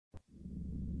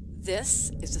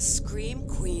This is a Scream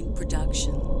Queen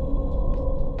production.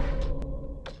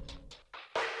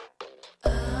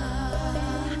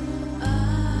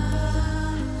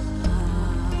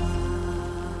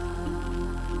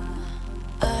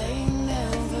 I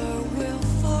never will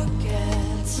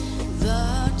forget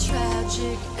the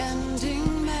tragic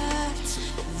ending met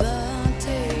the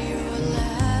day your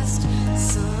last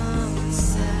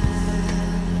sunset.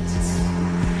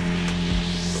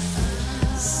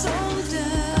 So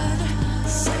dead,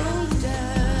 so dead,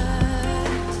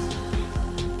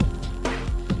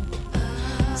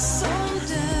 so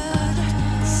dead,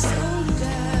 so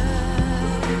dead.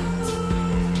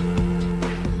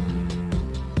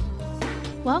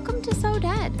 Welcome to So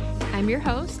Dead. I'm your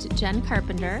host, Jenn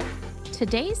Carpenter.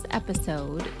 Today's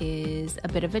episode is a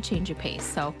bit of a change of pace.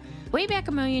 So way back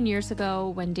a million years ago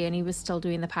when Danny was still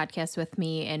doing the podcast with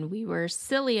me and we were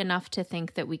silly enough to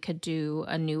think that we could do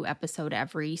a new episode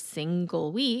every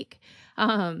single week,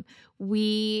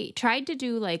 we tried to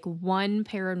do like one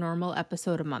paranormal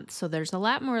episode a month. So there's a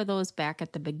lot more of those back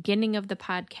at the beginning of the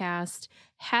podcast.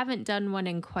 Haven't done one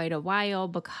in quite a while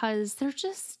because they're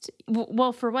just,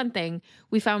 well, for one thing,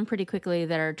 we found pretty quickly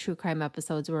that our true crime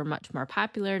episodes were much more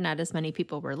popular. Not as many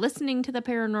people were listening to the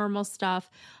paranormal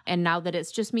stuff. And now that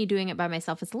it's just me doing it by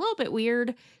myself, it's a little bit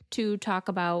weird to talk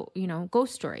about,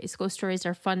 ghost stories. Ghost stories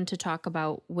are fun to talk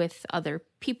about with other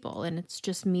people. And it's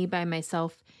just me by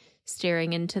myself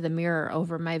staring into the mirror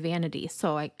over my vanity.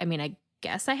 So I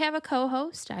guess I have a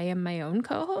co-host. I am my own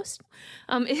co-host.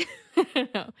 I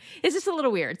don't know. It's just a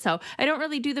little weird. So I don't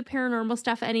really do the paranormal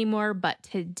stuff anymore, but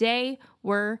today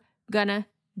we're gonna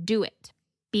do it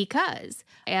because,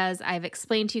 as I've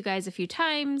explained to you guys a few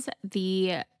times,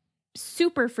 the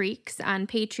Super Freaks on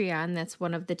Patreon, that's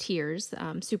one of the tiers,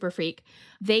 Super Freak,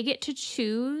 they get to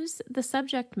choose the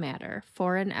subject matter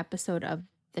for an episode of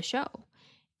the show.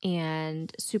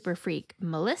 And Super Freak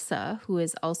Melissa, who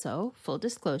is also, full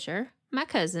disclosure, my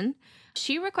cousin,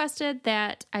 she requested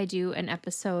that I do an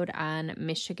episode on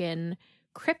Michigan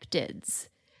cryptids.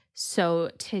 So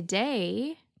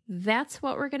today, that's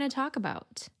what we're going to talk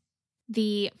about.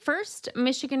 The first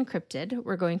Michigan cryptid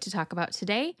we're going to talk about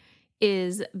today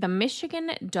is the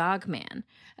Michigan Dogman,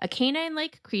 a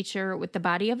canine-like creature with the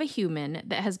body of a human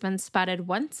that has been spotted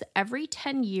once every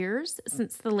 10 years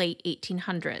since the late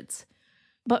 1800s.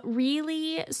 But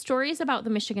really, stories about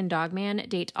the Michigan Dogman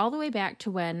date all the way back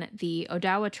to when the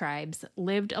Odawa tribes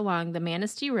lived along the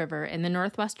Manistee River in the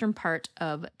northwestern part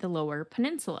of the Lower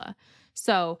Peninsula.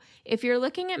 So if you're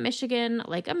looking at Michigan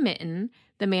like a mitten,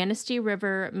 the Manistee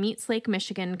River meets Lake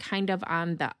Michigan kind of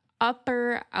on the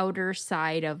upper outer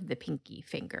side of the pinky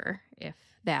finger, if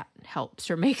that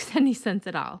helps or makes any sense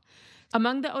at all.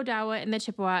 Among the Odawa and the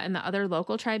Chippewa and the other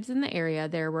local tribes in the area,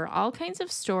 there were all kinds of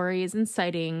stories and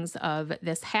sightings of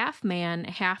this half-man,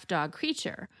 half-dog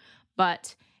creature.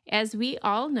 But as we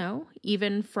all know,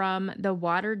 even from the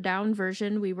watered-down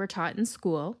version we were taught in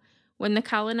school, when the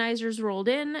colonizers rolled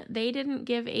in, they didn't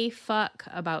give a fuck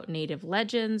about native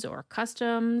legends or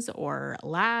customs or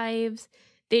lives.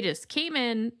 They just came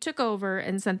in, took over,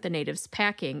 and sent the natives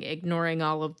packing, ignoring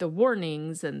all of the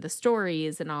warnings and the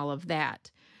stories and all of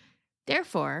that.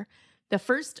 Therefore, the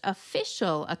first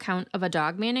official account of a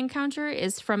Dogman encounter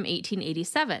is from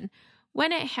 1887,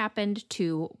 when it happened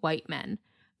to white men.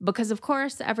 Because, of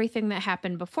course, everything that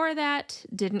happened before that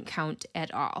didn't count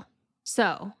at all.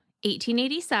 So,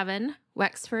 1887,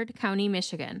 Wexford County,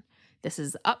 Michigan. This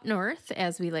is up north,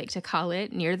 as we like to call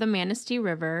it, near the Manistee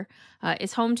River.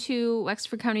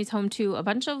 Wexford County is home to a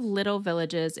bunch of little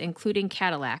villages, including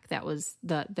Cadillac. That was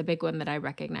the big one that I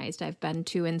recognized. I've been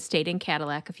to and stayed in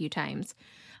Cadillac a few times.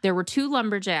 There were two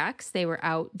lumberjacks. They were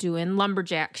out doing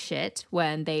lumberjack shit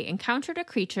when they encountered a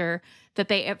creature that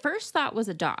they at first thought was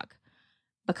a dog.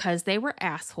 Because they were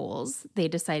assholes, they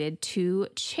decided to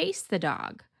chase the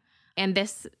dog. And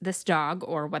this dog,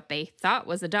 or what they thought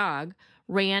was a dog,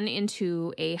 ran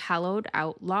into a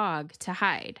hollowed-out log to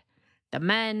hide. The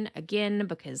men, again,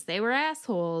 because they were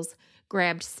assholes,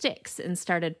 grabbed sticks and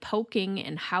started poking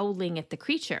and howling at the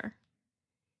creature.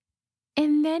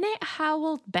 And then it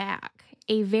howled back,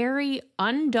 a very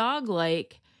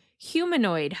undog-like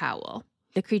humanoid howl.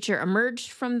 The creature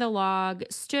emerged from the log,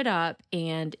 stood up,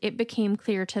 and it became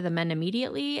clear to the men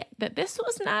immediately that this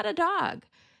was not a dog.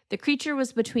 The creature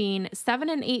was between 7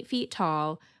 and 8 feet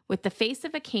tall, with the face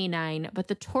of a canine, but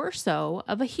the torso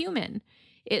of a human.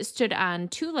 It stood on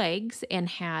 2 legs and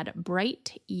had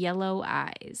bright yellow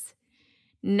eyes.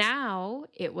 Now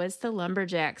it was the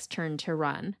lumberjacks' turn to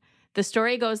run. The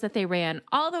story goes that they ran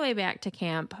all the way back to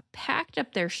camp, packed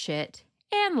up their shit,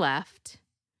 and left.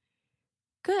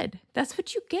 Good. That's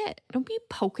what you get. Don't be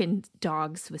poking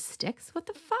dogs with sticks. What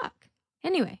the fuck?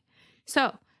 Anyway,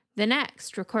 so the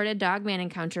next recorded Dogman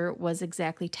encounter was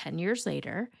exactly 10 years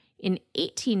later in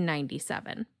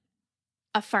 1897.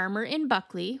 A farmer in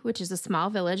Buckley, which is a small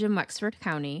village in Wexford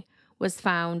County, was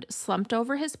found slumped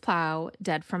over his plow,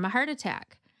 dead from a heart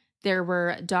attack. There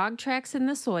were dog tracks in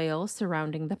the soil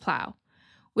surrounding the plow.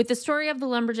 With the story of the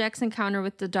lumberjack's encounter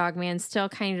with the Dogman still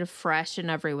kind of fresh in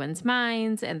everyone's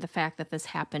minds, and the fact that this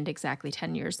happened exactly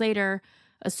 10 years later,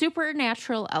 a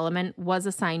supernatural element was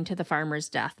assigned to the farmer's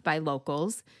death by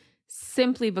locals,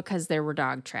 simply because there were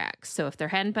dog tracks. So if there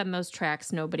hadn't been those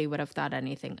tracks, nobody would have thought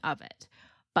anything of it.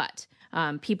 But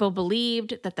people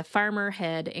believed that the farmer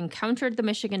had encountered the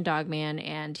Michigan Dogman,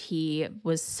 and he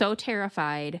was so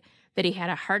terrified that he had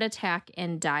a heart attack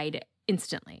and died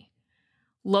instantly.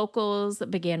 Locals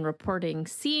began reporting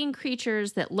seeing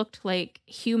creatures that looked like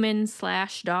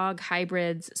human/dog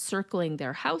hybrids circling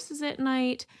their houses at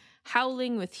night,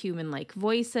 howling with human-like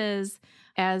voices.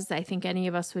 As I think any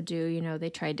of us would do, they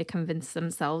tried to convince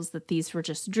themselves that these were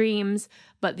just dreams,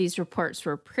 but these reports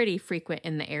were pretty frequent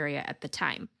in the area at the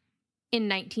time. In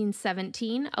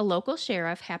 1917, a local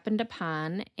sheriff happened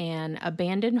upon an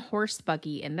abandoned horse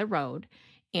buggy in the road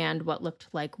and what looked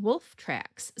like wolf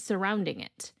tracks surrounding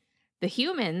it. The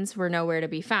humans were nowhere to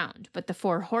be found, but the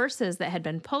 4 horses that had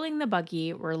been pulling the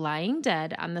buggy were lying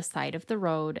dead on the side of the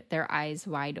road, their eyes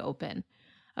wide open.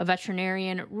 A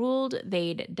veterinarian ruled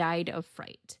they'd died of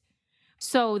fright.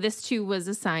 So this too was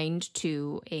assigned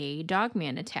to a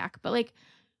Dogman attack. But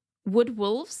would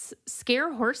wolves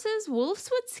scare horses? Wolves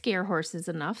would scare horses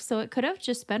enough, so it could have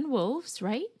just been wolves,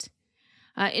 right?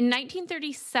 In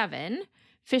 1937,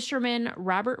 fisherman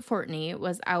Robert Fortney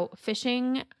was out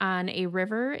fishing on a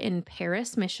river in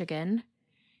Paris, Michigan.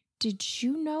 Did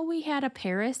you know we had a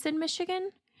Paris in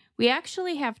Michigan? We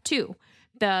actually have 2.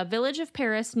 The village of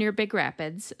Paris near Big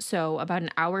Rapids, so about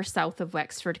an hour south of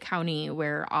Wexford County,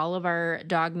 where all of our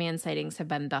Dogman sightings have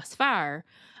been thus far.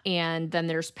 And then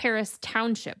there's Paris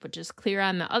Township, which is clear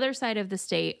on the other side of the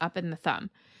state up in the thumb.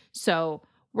 So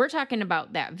we're talking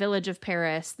about that village of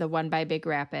Paris, the one by Big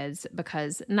Rapids,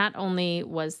 because not only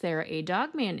was there a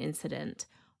Dogman incident,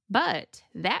 but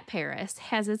that Paris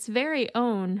has its very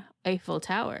own Eiffel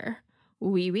Tower.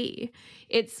 Oui.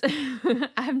 It's,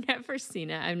 I've never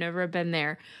seen it. I've never been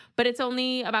there, but it's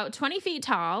only about 20 feet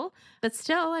tall, but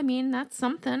still, that's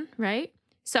something, right?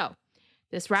 So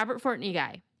this Robert Fortney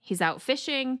guy, he's out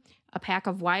fishing. A pack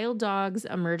of wild dogs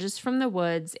emerges from the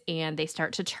woods and they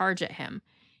start to charge at him.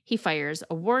 He fires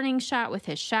a warning shot with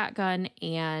his shotgun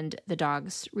and the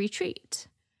dogs retreat.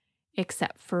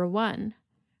 Except for one,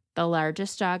 the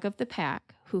largest dog of the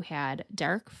pack, who had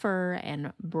dark fur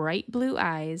and bright blue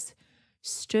eyes,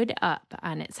 stood up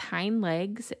on its hind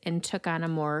legs and took on a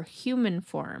more human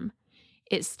form.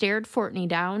 It stared Fortney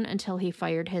down until he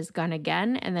fired his gun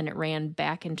again, and then it ran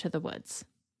back into the woods.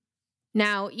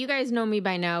 Now, you guys know me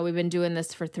by now. We've been doing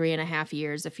this for 3.5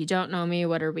 years. If you don't know me,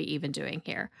 what are we even doing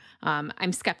here?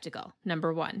 I'm skeptical,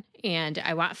 number 1, and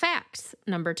I want facts,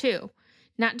 number 2.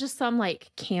 Not just some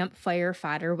campfire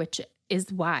fodder, which is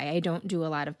why I don't do a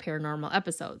lot of paranormal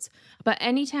episodes. But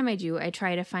anytime I do, I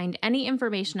try to find any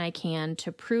information I can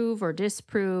to prove or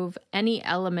disprove any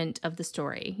element of the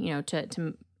story,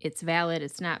 to it's valid,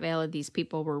 it's not valid, these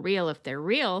people were real. If they're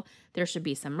real, there should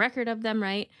be some record of them,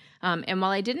 right? And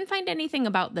while I didn't find anything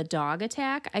about the dog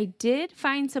attack, I did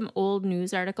find some old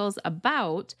news articles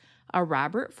about a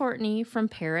Robert Fortney from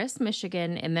Paris,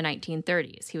 Michigan in the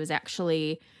 1930s. He was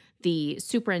actually the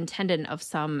superintendent of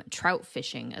some trout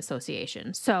fishing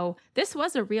association. So this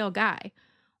was a real guy.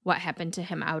 What happened to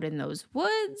him out in those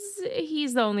woods?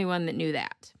 He's the only one that knew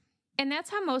that. And that's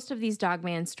how most of these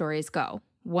Dogman stories go.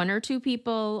 1 or 2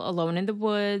 people alone in the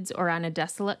woods or on a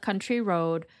desolate country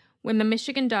road. When the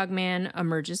Michigan Dogman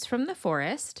emerges from the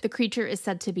forest, the creature is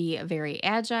said to be very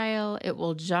agile. It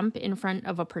will jump in front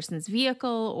of a person's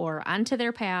vehicle or onto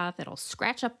their path. It'll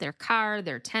scratch up their car,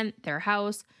 their tent, their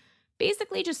house,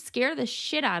 basically just scare the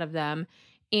shit out of them,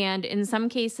 and in some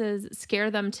cases,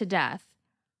 scare them to death,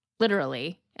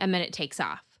 literally, and then it takes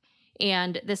off.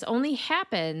 And this only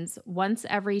happens once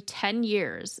every 10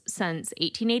 years since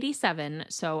 1887,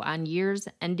 so on years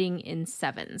ending in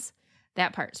 7s.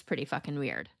 That part's pretty fucking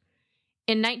weird.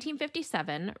 In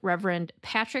 1957, Reverend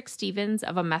Patrick Stevens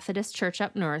of a Methodist church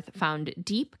up north found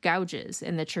deep gouges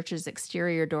in the church's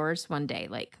exterior doors one day,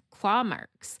 like claw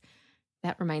marks.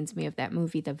 That reminds me of that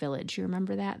movie, The Village. You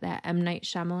remember that? That M. Night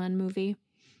Shyamalan movie?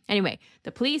 Anyway,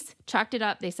 the police chalked it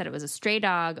up. They said it was a stray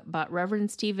dog, but Reverend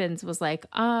Stevens was like,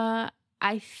 I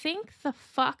think the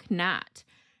fuck not.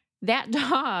 That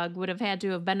dog would have had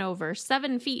to have been over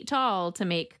 7 feet tall to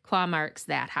make claw marks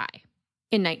that high.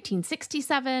 In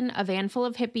 1967, a van full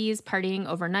of hippies partying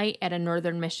overnight at a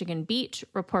northern Michigan beach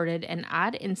reported an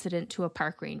odd incident to a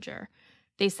park ranger.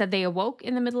 They said they awoke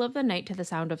in the middle of the night to the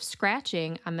sound of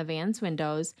scratching on the van's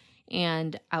windows,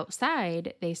 and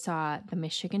outside they saw the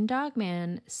Michigan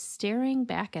Dogman staring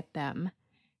back at them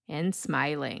and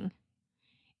smiling.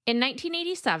 In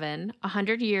 1987,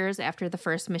 100 years after the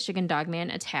first Michigan Dogman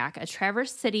attack, a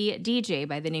Traverse City DJ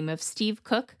by the name of Steve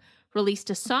Cook released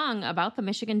a song about the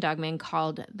Michigan Dogman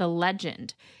called The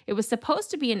Legend. It was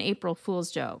supposed to be an April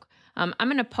Fool's joke. I'm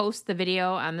going to post the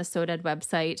video on the So Dead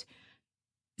website.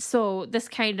 So this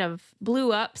kind of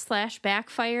blew up /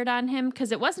 backfired on him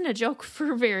because it wasn't a joke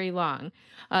for very long.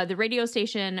 The radio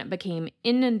station became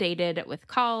inundated with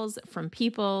calls from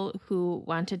people who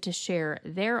wanted to share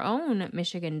their own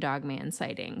Michigan Dogman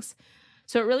sightings.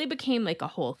 So it really became like a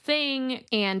whole thing,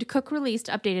 and Cook released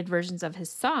updated versions of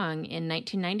his song in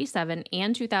 1997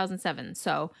 and 2007,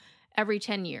 so every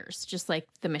 10 years, just like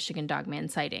the Michigan Dogman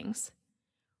sightings.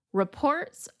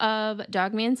 Reports of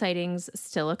Dogman sightings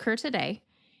still occur today.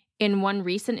 In one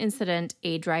recent incident,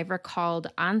 a driver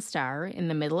called OnStar in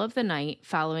the middle of the night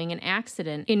following an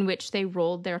accident in which they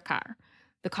rolled their car.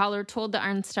 The caller told the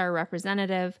OnStar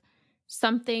representative,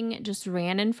 "Something just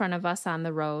ran in front of us on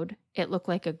the road. It looked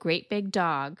like a great big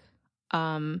dog,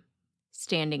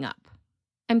 standing up."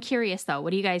 I'm curious though,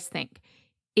 what do you guys think?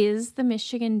 Is the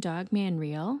Michigan Dogman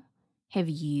real? Have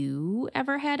you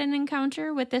ever had an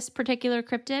encounter with this particular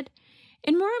cryptid?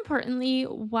 And more importantly,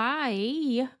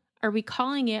 why are we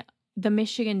calling it the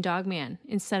Michigan Dogman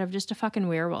instead of just a fucking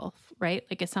werewolf, right?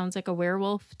 Like it sounds like a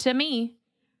werewolf to me.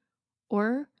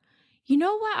 Or, you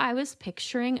know what I was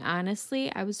picturing,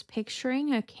 honestly? I was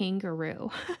picturing a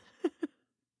kangaroo.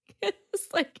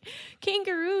 It's like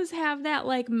kangaroos have that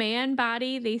like man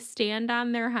body. They stand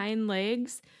on their hind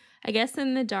legs. I guess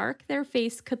in the dark, their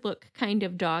face could look kind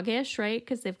of doggish, right?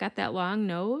 Because they've got that long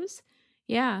nose.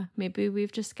 Yeah, maybe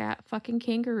we've just got fucking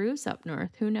kangaroos up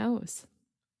north. Who knows?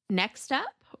 Next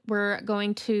up, we're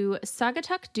going to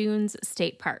Saugatuck Dunes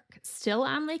State Park, still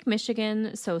on Lake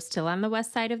Michigan, so still on the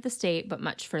west side of the state, but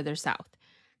much further south.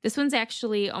 This one's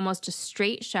actually almost a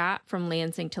straight shot from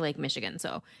Lansing to Lake Michigan.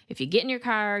 So if you get in your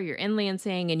car, you're in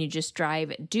Lansing, and you just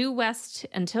drive due west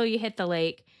until you hit the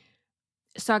lake,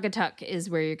 Saugatuck is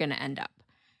where you're going to end up.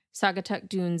 Saugatuck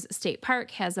Dunes State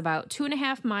Park has about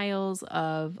 2.5 miles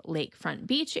of lakefront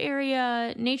beach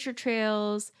area, nature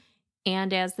trails,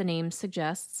 and as the name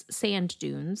suggests, sand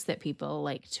dunes that people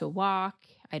like to walk.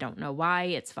 I don't know why.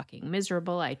 It's fucking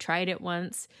miserable. I tried it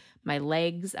once. My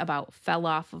legs about fell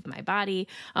off of my body.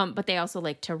 But they also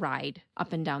like to ride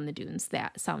up and down the dunes.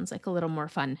 That sounds like a little more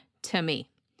fun to me.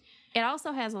 It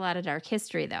also has a lot of dark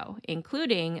history, though,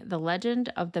 including the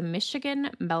legend of the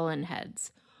Michigan Melonheads.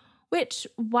 Which,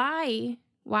 why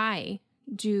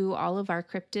do all of our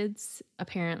cryptids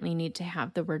apparently need to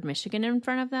have the word Michigan in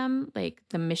front of them? Like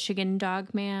the Michigan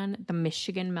Dogman, the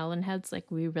Michigan Melonheads,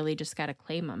 like we really just got to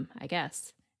claim them, I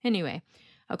guess. Anyway,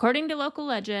 according to local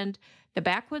legend, the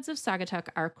backwoods of Saugatuck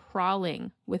are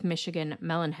crawling with Michigan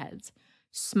Melonheads,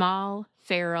 small,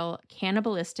 feral,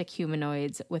 cannibalistic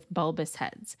humanoids with bulbous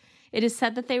heads. It is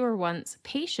said that they were once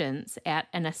patients at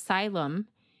an asylum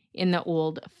in the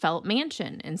old Felt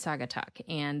Mansion in Saugatuck,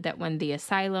 and that when the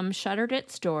asylum shuttered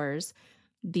its doors,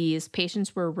 these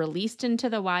patients were released into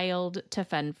the wild to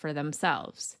fend for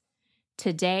themselves.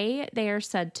 Today, they are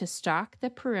said to stalk the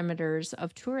perimeters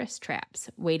of tourist traps,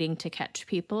 waiting to catch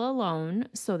people alone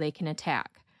so they can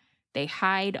attack. They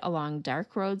hide along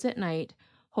dark roads at night,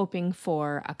 hoping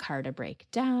for a car to break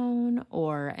down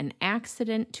or an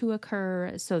accident to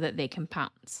occur so that they can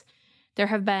pounce. There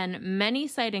have been many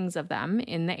sightings of them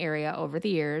in the area over the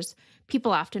years.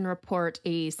 People often report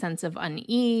a sense of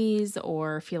unease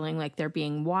or feeling like they're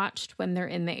being watched when they're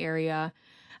in the area.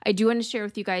 I do want to share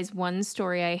with you guys one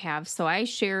story I have. So I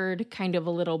shared kind of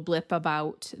a little blip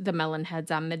about the Melonheads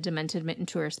on the Demented Mitten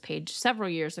Tourist page several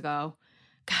years ago.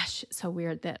 Gosh, it's so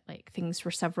weird that like things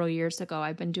were several years ago.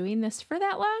 I've been doing this for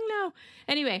that long now.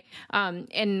 Anyway,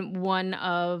 and one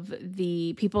of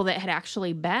the people that had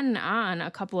actually been on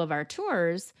a couple of our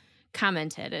tours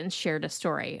commented and shared a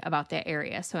story about that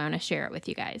area. So I want to share it with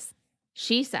you guys.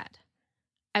 She said,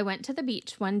 "I went to the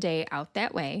beach one day out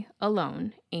that way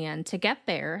alone, and to get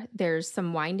there, there's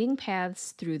some winding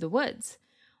paths through the woods.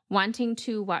 Wanting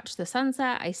to watch the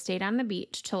sunset, I stayed on the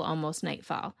beach till almost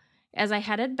nightfall. As I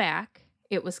headed back,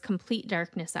 it was complete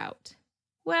darkness out.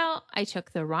 Well, I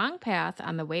took the wrong path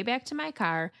on the way back to my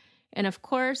car, and of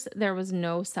course, there was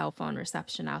no cell phone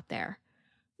reception out there.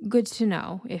 Good to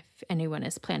know if anyone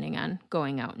is planning on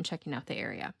going out and checking out the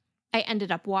area." I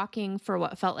ended up walking for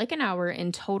what felt like an hour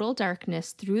in total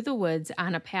darkness through the woods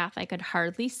on a path I could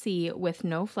hardly see with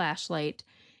no flashlight,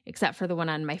 except for the one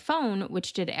on my phone,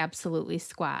 which did absolutely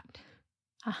squat.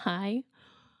 I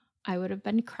would have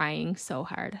been crying so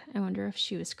hard. I wonder if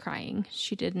she was crying.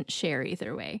 She didn't share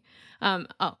either way. Oh,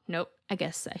 nope. I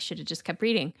guess I should have just kept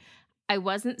reading. I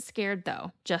wasn't scared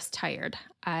though, just tired.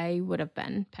 I would have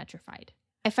been petrified.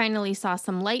 I finally saw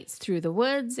some lights through the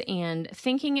woods, and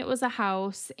thinking it was a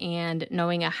house and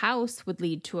knowing a house would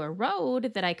lead to a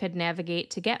road that I could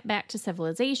navigate to get back to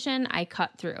civilization, I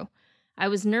cut through. I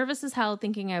was nervous as hell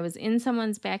thinking I was in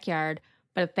someone's backyard,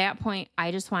 but at that point,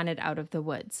 I just wanted out of the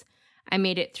woods. I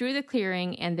made it through the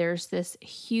clearing, and there's this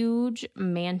huge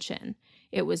mansion.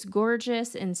 It was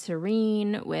gorgeous and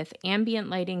serene with ambient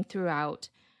lighting throughout.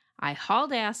 I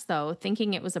hauled ass, though,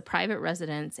 thinking it was a private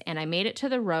residence, and I made it to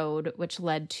the road, which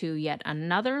led to yet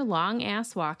another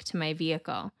long-ass walk to my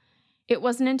vehicle. It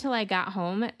wasn't until I got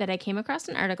home that I came across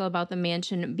an article about the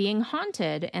mansion being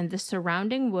haunted and the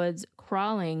surrounding woods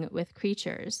crawling with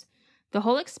creatures. The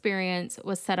whole experience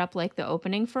was set up like the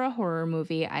opening for a horror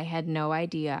movie I had no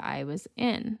idea I was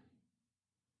in.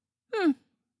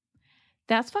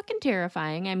 That's fucking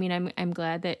terrifying. I mean, I'm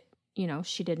glad that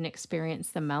she didn't experience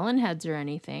the Melonheads or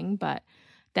anything, but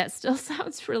that still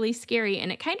sounds really scary.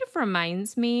 And it kind of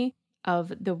reminds me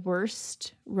of the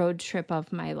worst road trip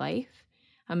of my life.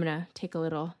 I'm going to take a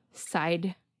little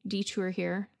side detour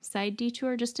here. Side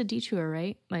detour, just a detour,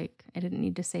 right? Like, I didn't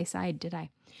need to say side, did I?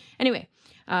 Anyway,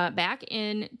 back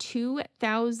in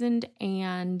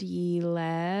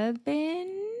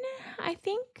 2011, I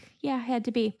think. Yeah, had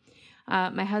to be.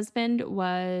 My husband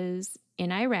was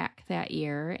in Iraq that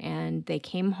year, and they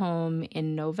came home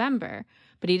in November.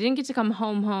 But he didn't get to come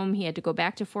home. He had to go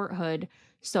back to Fort Hood.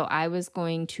 So I was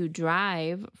going to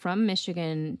drive from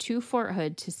Michigan to Fort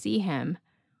Hood to see him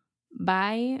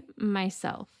by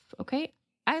myself, okay?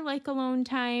 I like alone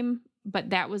time, but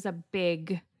that was a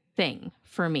big thing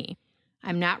for me.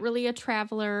 I'm not really a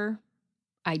traveler.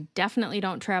 I definitely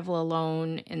don't travel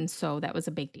alone, and so that was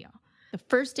a big deal. The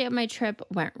first day of my trip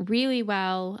went really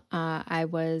well. I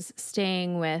was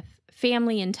staying with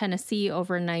family in Tennessee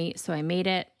overnight, so I made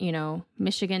it,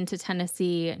 Michigan to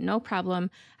Tennessee, no problem.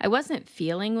 I wasn't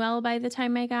feeling well by the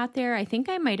time I got there. I think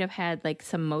I might have had like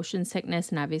some motion sickness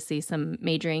and obviously some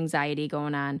major anxiety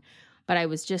going on, but I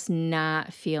was just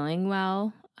not feeling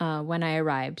well when I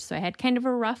arrived. So I had kind of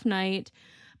a rough night,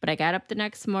 but I got up the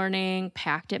next morning,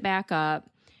 packed it back up,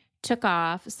 took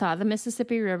off, saw the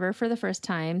Mississippi River for the first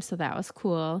time, so that was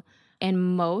cool.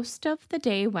 And most of the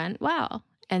day went well.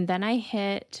 And then I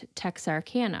hit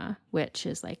Texarkana, which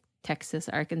is like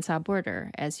Texas-Arkansas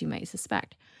border, as you might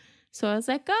suspect. So I was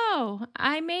like, oh,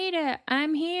 I made it.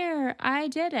 I'm here. I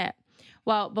did it.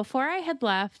 Well, before I had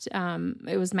left,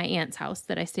 it was my aunt's house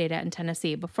that I stayed at in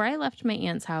Tennessee. Before I left my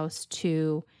aunt's house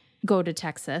to go to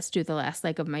Texas, do the last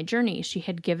leg of my journey, she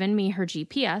had given me her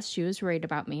GPS. She was worried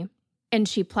about me. And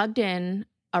she plugged in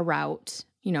a route,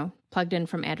 plugged in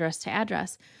from address to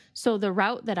address. So the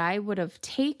route that I would have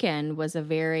taken was a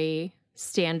very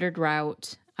standard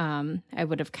route. I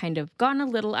would have kind of gone a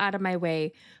little out of my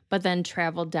way, but then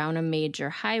traveled down a major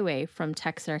highway from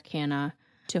Texarkana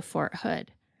to Fort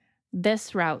Hood.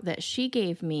 This route that she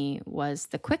gave me was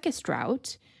the quickest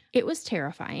route. It was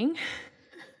terrifying.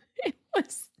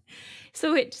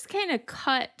 So it just kind of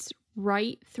cut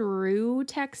right through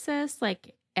Texas,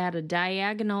 like at a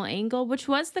diagonal angle, which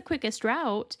was the quickest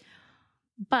route,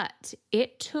 but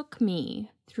it took me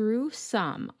through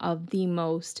some of the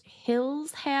most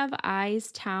hills have eyes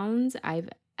towns I've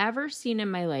ever seen in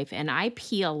my life. And I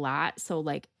pee a lot. So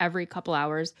like every couple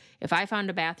hours, if I found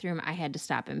a bathroom, I had to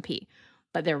stop and pee.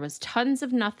 But there was tons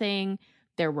of nothing.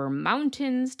 There were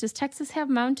mountains. Does Texas have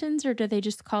mountains, or do they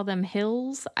just call them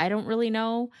hills? I don't really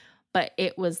know. But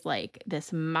it was like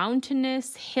this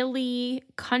mountainous, hilly,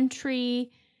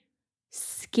 country,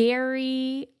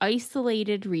 scary,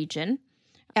 isolated region.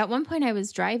 At one point I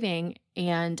was driving,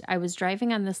 and I was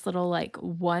driving on this little like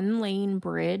one-lane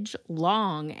bridge,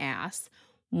 long ass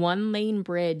one-lane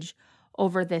bridge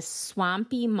over this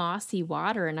swampy, mossy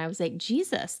water. And I was like,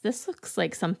 Jesus, this looks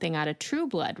like something out of True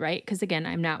Blood, right? Because again,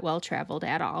 I'm not well-traveled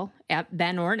at all,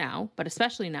 then or now, but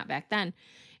especially not back then.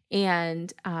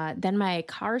 And then my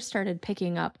car started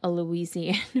picking up a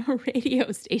Louisiana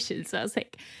radio station. So I was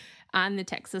like on the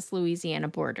Texas-Louisiana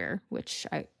border, which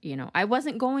I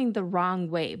wasn't going the wrong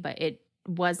way, but it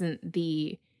wasn't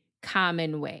the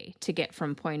common way to get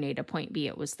from point A to point B.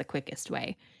 It was the quickest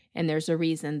way. And there's a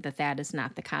reason that is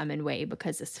not the common way,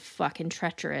 because it's fucking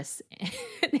treacherous and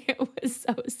it was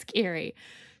so scary.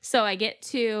 So I get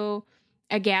to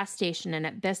a gas station. And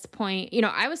at this point,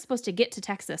 I was supposed to get to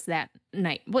Texas that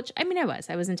night, which I mean, I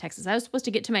was in Texas. I was supposed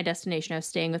to get to my destination. I was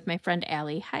staying with my friend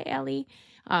Allie. Hi, Allie.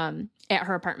 At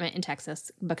her apartment in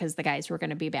Texas because the guys were going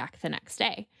to be back the next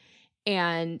day.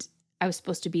 And I was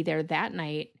supposed to be there that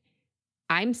night.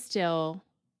 I'm still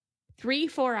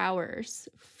 3-4 hours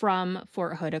from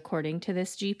Fort Hood, according to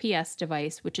this GPS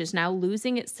device, which is now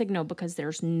losing its signal because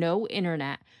there's no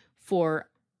internet for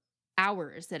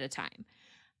hours at a time.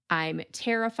 I'm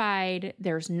terrified.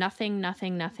 There's nothing,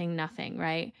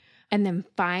 right? And then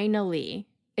finally,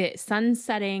 it's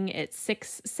sunsetting. It's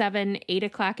 6, 7, 8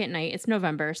 o'clock at night. It's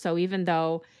November. So even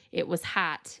though it was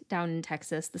hot down in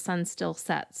Texas, the sun still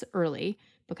sets early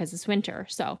because it's winter.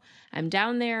 So I'm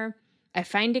down there. I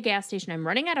find a gas station. I'm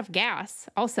running out of gas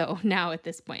also now at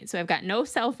this point. So I've got no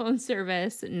cell phone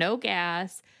service, no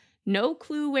gas, no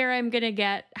clue where I'm going to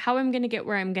get, how I'm going to get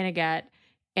where I'm going to get.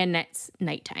 And it's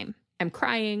nighttime. I'm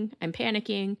crying. I'm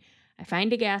panicking. I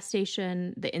find a gas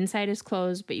station. The inside is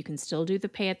closed, but you can still do the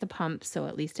pay at the pump. So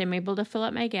at least I'm able to fill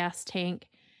up my gas tank.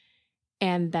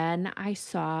 And then I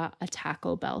saw a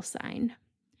Taco Bell sign.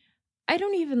 I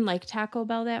don't even like Taco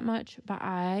Bell that much, but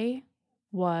I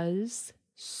was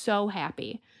so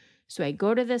happy. So I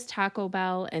go to this Taco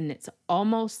Bell and it's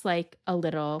almost like a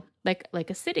little, like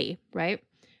a city, right?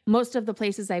 Most of the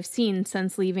places I've seen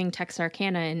since leaving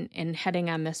Texarkana and heading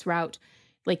on this route,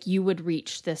 like you would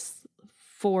reach this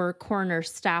 4-corner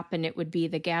stop and it would be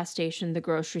the gas station, the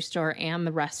grocery store, and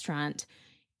the restaurant.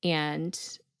 And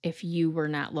if you were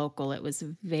not local, it was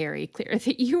very clear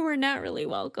that you were not really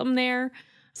welcome there.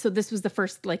 So this was the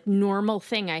first like normal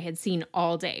thing I had seen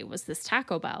all day was this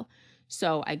Taco Bell.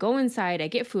 So I go inside, I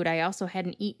get food. I also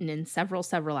hadn't eaten in several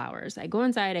hours. I go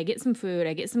inside, I get some food,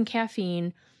 I get some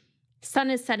caffeine. Sun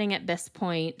is setting at this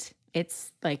point.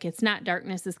 It's like, it's not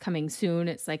darkness is coming soon.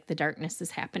 It's like the darkness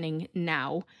is happening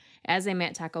now as I'm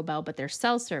at Taco Bell, but there's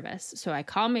cell service. So I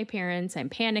call my parents. I'm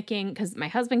panicking because my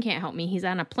husband can't help me. He's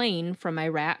on a plane from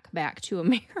Iraq back to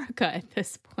America at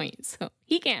this point. So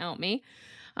he can't help me.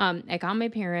 I call my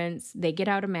parents. They get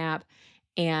out a map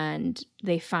and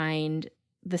they find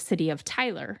the city of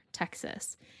Tyler,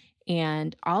 Texas.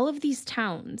 And all of these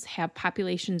towns have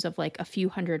populations of like a few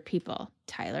hundred people.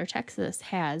 Tyler, Texas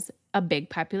has a big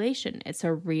population. It's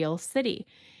a real city.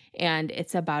 And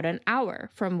it's about an hour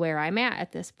from where I'm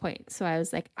at this point. So I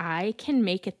was like, I can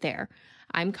make it there.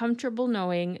 I'm comfortable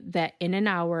knowing that in an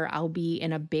hour, I'll be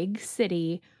in a big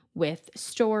city with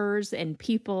stores and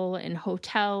people and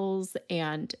hotels.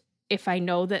 And if I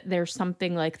know that there's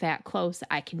something like that close,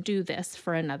 I can do this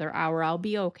for another hour. I'll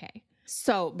be okay.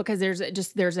 So, because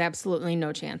there's absolutely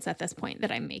no chance at this point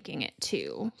that I'm making it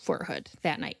to Fort Hood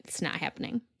that night. It's not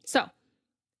happening. So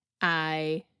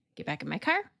I get back in my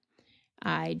car.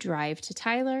 I drive to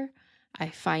Tyler. I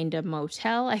find a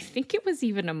motel. I think it was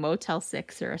even a Motel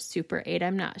 6 or a Super 8.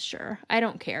 I'm not sure. I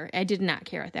don't care. I did not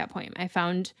care at that point. I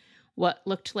found what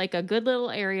looked like a good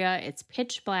little area. It's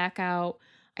pitch black out.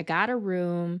 I got a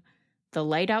room. The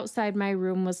light outside my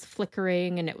room was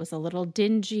flickering and it was a little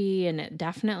dingy and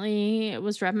it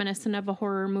was reminiscent of a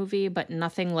horror movie, but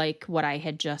nothing like what I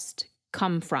had just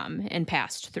come from and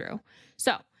passed through.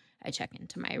 So I check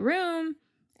into my room.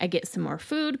 I get some more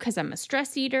food because I'm a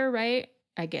stress eater, right?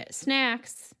 I get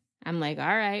snacks. I'm like, all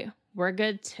right, we're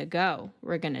good to go.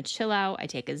 We're going to chill out. I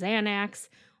take a Xanax.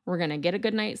 We're going to get a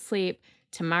good night's sleep.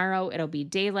 Tomorrow it'll be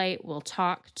daylight. We'll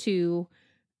talk to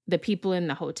the people in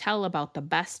the hotel about the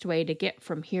best way to get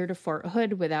from here to Fort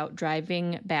Hood without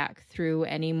driving back through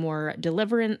any more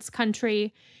deliverance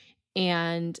country.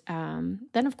 And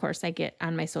then, of course, I get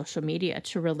on my social media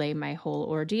to relay my whole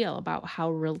ordeal about how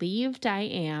relieved I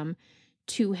am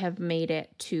to have made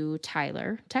it to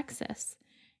Tyler, Texas.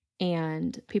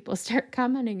 And people start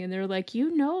commenting and they're like,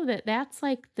 that's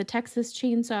like the Texas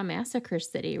Chainsaw Massacre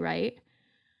city, right?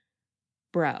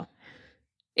 Bro.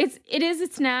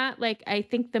 It's not like, I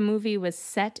think the movie was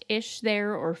set-ish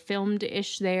there or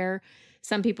filmed-ish there.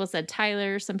 Some people said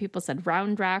Tyler, some people said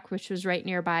Round Rock, which was right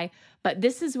nearby. But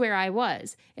this is where I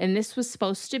was. And this was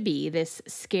supposed to be this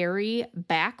scary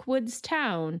backwoods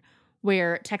town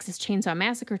where Texas Chainsaw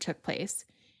Massacre took place.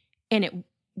 And it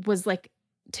was like,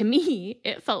 to me,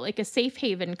 it felt like a safe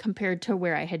haven compared to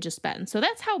where I had just been. So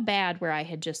that's how bad where I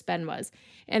had just been was.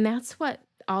 And that's what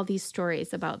all these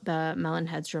stories about the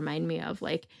Melonheads remind me of.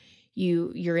 Like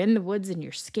you're in the woods and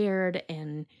you're scared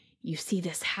and you see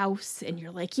this house and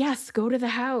you're like, yes, go to the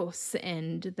house.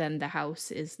 And then the house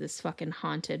is this fucking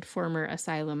haunted former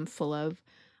asylum full of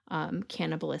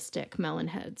cannibalistic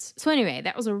Melonheads. So anyway,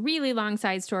 that was a really long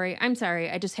side story. I'm sorry.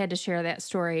 I just had to share that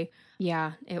story.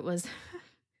 Yeah, it was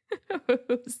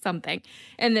Something.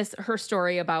 And her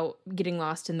story about getting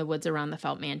lost in the woods around the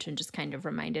Felt Mansion just kind of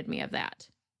reminded me of that.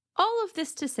 All of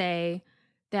this to say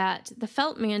that the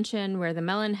Felt Mansion, where the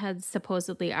Melonheads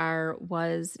supposedly are,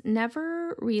 was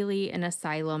never really an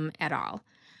asylum at all.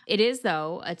 It is,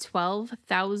 though, a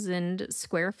 12,000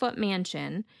 square foot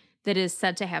mansion that is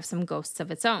said to have some ghosts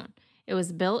of its own. It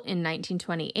was built in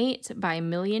 1928 by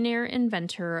millionaire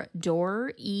inventor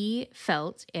Dorr E.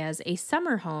 Felt as a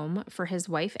summer home for his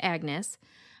wife Agnes.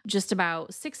 Just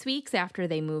about 6 weeks after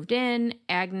they moved in,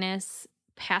 Agnes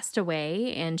passed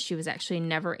away, and she was actually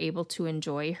never able to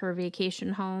enjoy her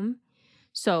vacation home.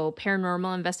 So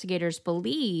paranormal investigators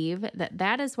believe that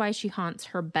that is why she haunts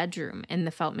her bedroom in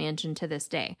the Felt Mansion to this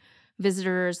day.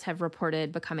 Visitors have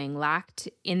reported becoming locked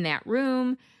in that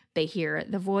room. They hear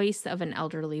the voice of an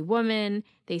elderly woman.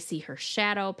 They see her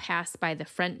shadow pass by the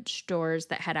French doors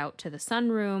that head out to the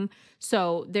sunroom.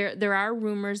 So there are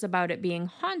rumors about it being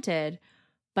haunted,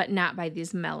 but not by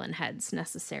these Melonheads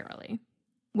necessarily.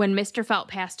 When Mr. Felt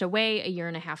passed away a year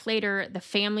and a half later, the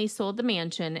family sold the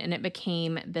mansion and it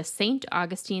became the St.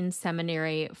 Augustine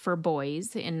Seminary for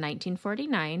Boys in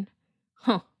 1949.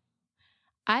 Huh.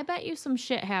 I bet you some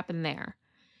shit happened there.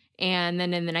 And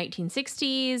then in the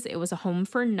 1960s, it was a home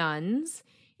for nuns.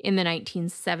 In the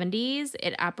 1970s,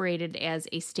 it operated as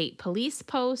a state police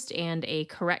post and a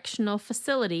correctional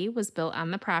facility was built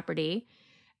on the property.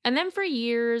 And then for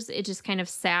years, it just kind of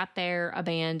sat there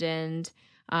abandoned.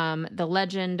 The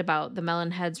legend about the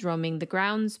Melonheads roaming the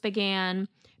grounds began.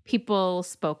 People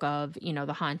spoke of,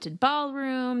 the haunted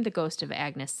ballroom, the ghost of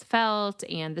Agnes Felt,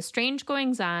 and the strange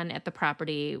goings-on at the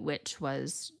property, which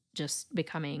was just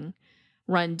becoming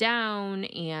run down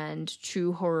and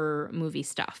true horror movie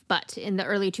stuff. But in the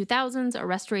early 2000s, a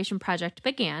restoration project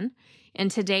began,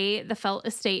 and today the Felt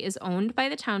estate is owned by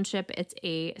the township. It's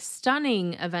a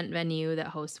stunning event venue that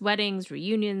hosts weddings,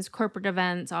 reunions, corporate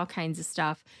events, all kinds of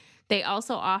stuff. They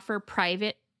also offer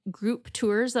private group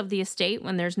tours of the estate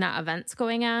when there's not events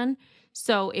going on.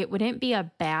 So it wouldn't be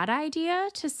a bad idea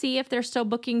to see if they're still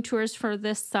booking tours for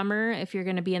this summer if you're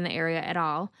going to be in the area at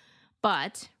all.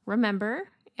 But remember,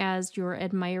 as you're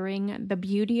admiring the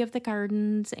beauty of the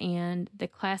gardens and the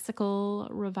classical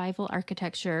revival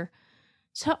architecture,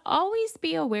 to always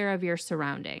be aware of your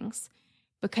surroundings,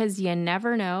 because you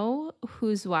never know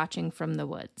who's watching from the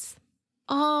woods.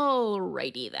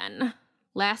 Alrighty then.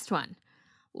 Last one.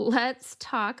 Let's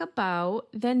talk about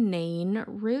the Nain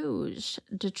Rouge,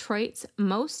 Detroit's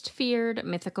most feared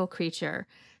mythical creature,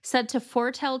 said to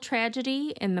foretell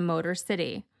tragedy in the Motor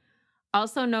City.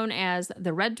 Also known as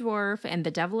the Red Dwarf and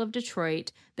the Devil of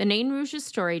Detroit, the Nain Rouge's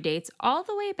story dates all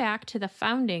the way back to the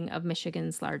founding of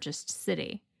Michigan's largest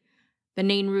city. The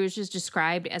Nain Rouge is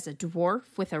described as a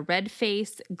dwarf with a red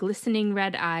face, glistening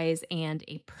red eyes, and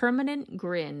a permanent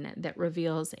grin that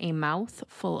reveals a mouth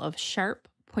full of sharp,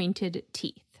 pointed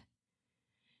teeth.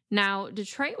 Now,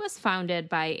 Detroit was founded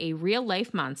by a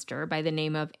real-life monster by the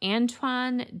name of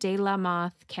Antoine de la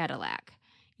Mothe Cadillac.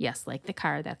 Yes, like the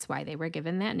car, that's why they were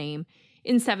given that name,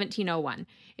 in 1701.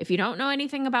 If you don't know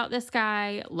anything about this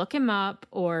guy, look him up,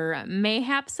 or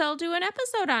mayhaps I'll do an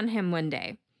episode on him one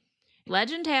day.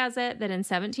 Legend has it that in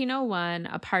 1701,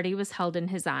 a party was held in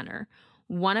his honor.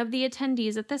 One of the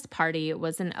attendees at this party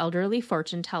was an elderly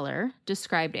fortune teller,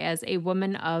 described as a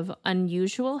woman of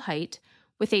unusual height,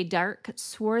 with a dark,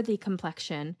 swarthy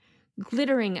complexion,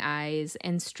 glittering eyes,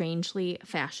 and strangely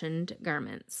fashioned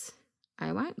garments.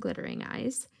 I want glittering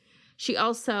eyes. She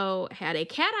also had a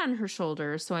cat on her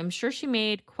shoulder, so I'm sure she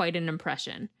made quite an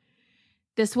impression.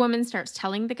 This woman starts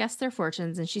telling the guests their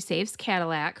fortunes, and she saves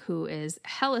Cadillac, who is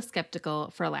hella skeptical,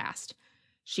 for last.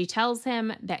 She tells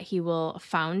him that he will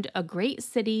found a great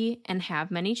city and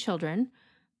have many children.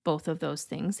 Both of those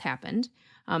things happened.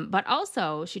 But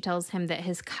also, she tells him that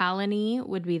his colony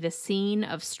would be the scene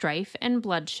of strife and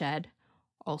bloodshed.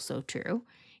 Also true.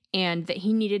 And that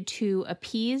he needed to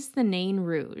appease the Nain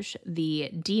Rouge, the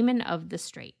demon of the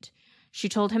strait. She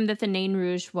told him that the Nain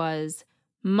Rouge was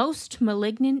most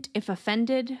malignant if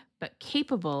offended, but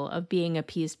capable of being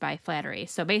appeased by flattery.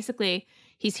 So basically,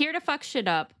 he's here to fuck shit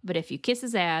up, but if you kiss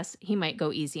his ass, he might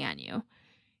go easy on you.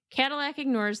 Cadillac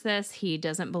ignores this. He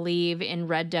doesn't believe in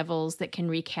red devils that can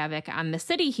wreak havoc on the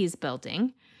city he's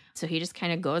building. So he just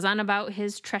kind of goes on about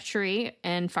his treachery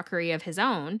and fuckery of his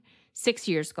own. 6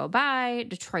 years go by,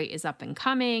 Detroit is up and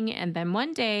coming, and then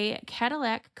one day,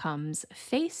 Cadillac comes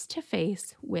face to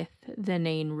face with the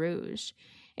Nain Rouge.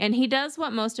 And he does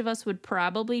what most of us would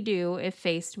probably do if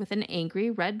faced with an angry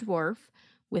red dwarf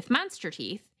with monster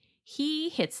teeth. He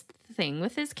hits the thing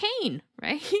with his cane,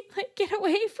 right? Like, get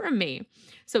away from me.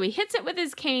 So he hits it with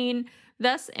his cane.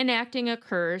 thus enacting a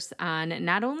curse on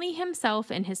not only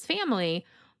himself and his family,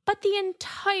 but the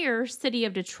entire city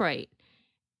of Detroit,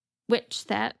 which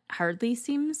that hardly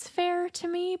seems fair to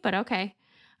me, but okay.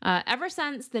 Ever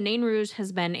since, the Nain Rouge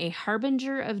has been a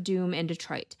harbinger of doom in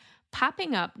Detroit,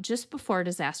 popping up just before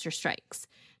disaster strikes.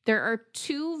 There are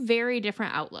two very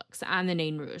different outlooks on the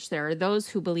Nain Rouge. There are those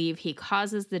who believe he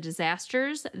causes the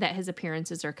disasters that his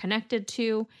appearances are connected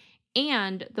to,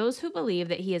 and those who believe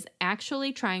that he is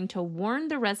actually trying to warn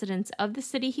the residents of the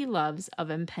city he loves of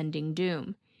impending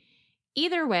doom.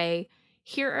 Either way,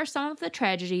 here are some of the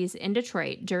tragedies in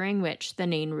Detroit during which the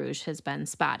Nain Rouge has been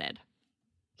spotted.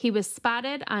 He was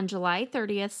spotted on July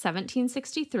 30th,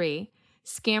 1763,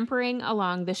 scampering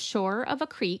along the shore of a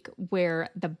creek where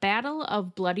the Battle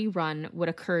of Bloody Run would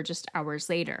occur just hours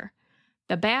later.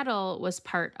 The battle was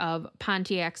part of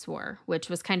Pontiac's War, which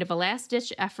was kind of a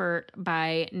last-ditch effort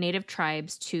by native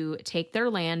tribes to take their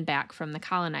land back from the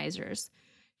colonizers.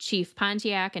 Chief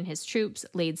Pontiac and his troops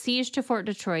laid siege to Fort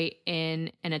Detroit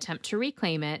in an attempt to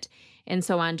reclaim it. And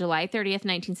so on July 30th,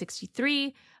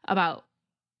 1963,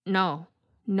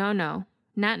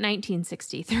 not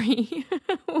 1963.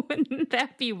 Wouldn't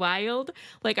that be wild?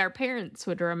 Like our parents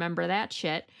would remember that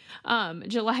shit.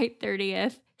 July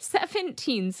 30th,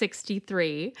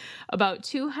 1763, about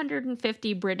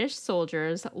 250 British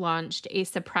soldiers launched a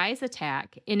surprise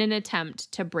attack in an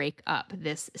attempt to break up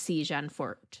this siege on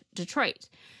Fort Detroit.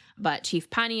 But Chief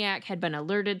Pontiac had been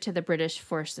alerted to the British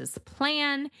forces'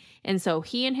 plan, and so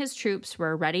he and his troops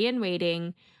were ready and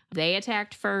waiting. They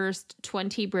attacked first,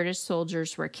 20 British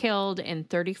soldiers were killed, and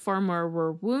 34 more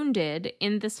were wounded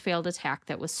in this failed attack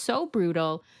that was so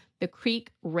brutal, the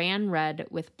creek ran red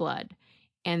with blood.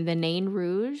 And the Nain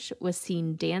Rouge was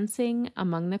seen dancing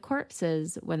among the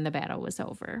corpses when the battle was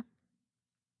over.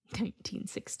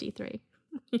 1963.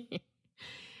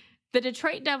 The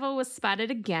Detroit Devil was spotted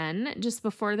again just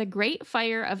before the Great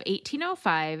Fire of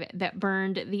 1805 that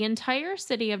burned the entire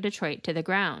city of Detroit to the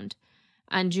ground.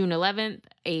 On June 11th,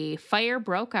 a fire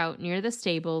broke out near the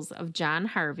stables of John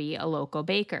Harvey, a local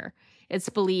baker. It's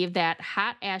believed that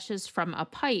hot ashes from a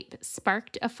pipe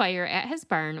sparked a fire at his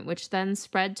barn, which then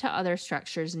spread to other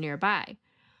structures nearby.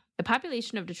 The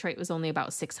population of Detroit was only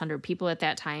about 600 people at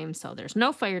that time, so there's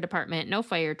no fire department, no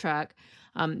fire truck.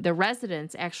 The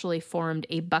residents actually formed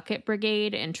a bucket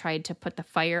brigade and tried to put the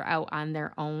fire out on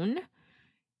their own,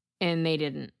 and they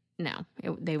didn't. No,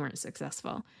 they weren't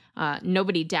successful.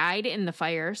 Nobody died in the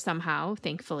fire somehow,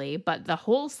 thankfully, but the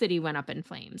whole city went up in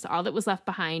flames. All that was left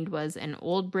behind was an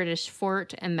old British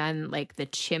fort and then like the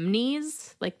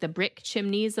chimneys, like the brick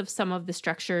chimneys of some of the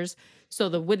structures. So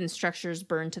the wooden structures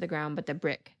burned to the ground, but the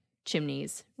brick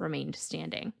chimneys remained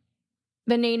standing.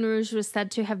 The Nain Rouge was said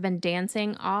to have been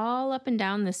dancing all up and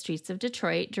down the streets of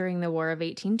Detroit during the War of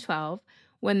 1812,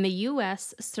 when the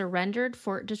U.S. surrendered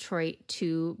Fort Detroit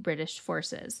to British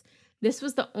forces. This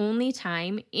was the only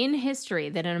time in history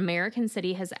that an American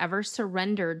city has ever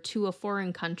surrendered to a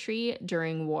foreign country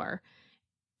during war,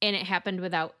 and it happened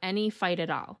without any fight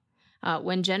at all.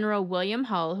 When General William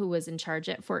Hull, who was in charge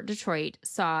at Fort Detroit,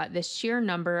 saw the sheer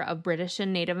number of British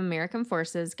and Native American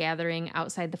forces gathering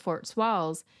outside the fort's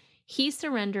walls, he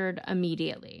surrendered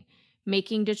immediately,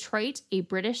 making Detroit a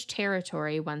British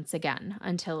territory once again,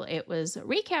 until it was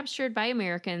recaptured by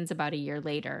Americans about a year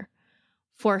later.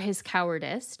 For his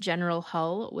cowardice, General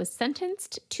Hull was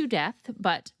sentenced to death,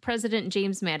 but President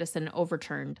James Madison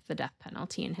overturned the death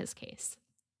penalty in his case.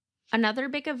 Another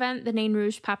big event the Nain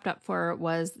Rouge popped up for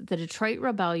was the Detroit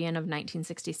Rebellion of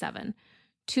 1967.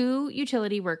 2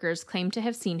 utility workers claimed to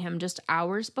have seen him just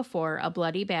hours before a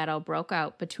bloody battle broke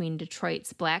out between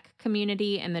Detroit's black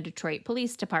community and the Detroit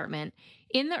Police Department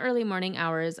in the early morning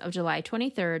hours of July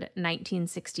 23rd,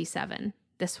 1967.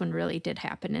 This one really did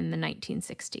happen in the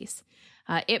 1960s.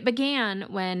 It began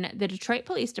when the Detroit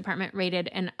Police Department raided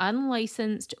an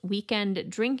unlicensed weekend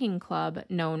drinking club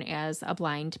known as a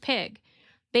Blind Pig.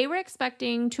 They were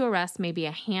expecting to arrest maybe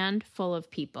a handful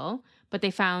of people, but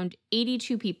they found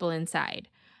 82 people inside.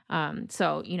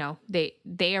 So,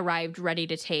 they arrived ready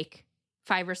to take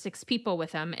 5 or 6 people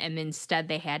with them, and instead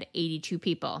they had 82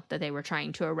 people that they were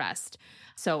trying to arrest.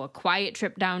 So a quiet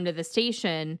trip down to the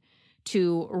station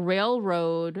to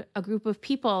railroad a group of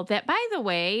people that, by the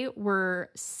way,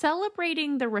 were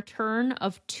celebrating the return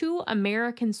of 2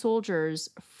 American soldiers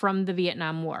from the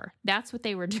Vietnam War. That's what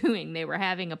they were doing. They were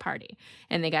having a party,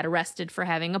 and they got arrested for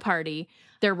having a party.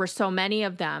 There were so many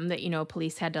of them that,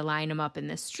 police had to line them up in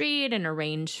the street and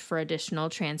arrange for additional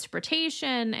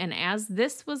transportation. And as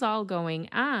this was all going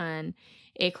on,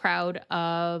 a crowd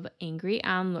of angry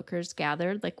onlookers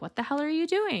gathered, like, what the hell are you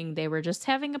doing? They were just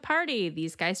having a party.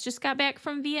 These guys just got back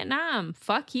from Vietnam.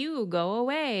 Fuck you, go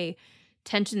away.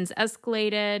 Tensions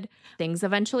escalated. Things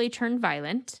eventually turned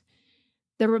violent.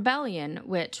 The rebellion,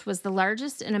 which was the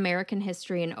largest in American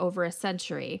history in over a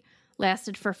century,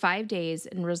 lasted for 5 days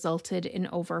and resulted in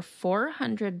over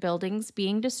 400 buildings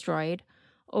being destroyed,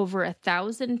 over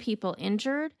 1,000 people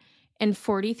injured, and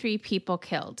 43 people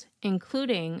killed,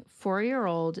 including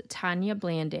 4-year-old Tanya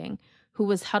Blanding, who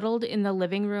was huddled in the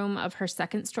living room of her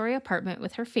second-story apartment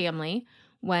with her family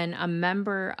when a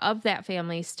member of that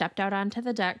family stepped out onto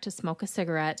the deck to smoke a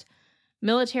cigarette.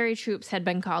 Military troops had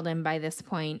been called in by this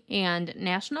point, and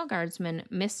National Guardsmen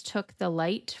mistook the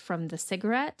light from the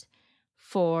cigarette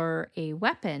for a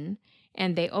weapon,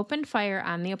 and they opened fire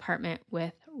on the apartment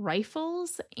with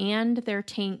rifles and their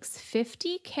tank's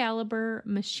 .50 caliber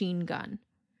machine gun.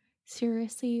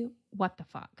 Seriously, what the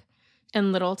fuck?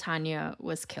 And little Tanya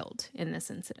was killed in this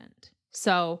incident.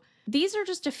 So these are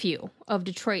just a few of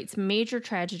Detroit's major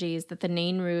tragedies that the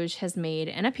Nain Rouge has made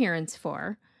an appearance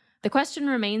for. The question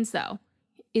remains, though,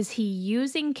 is he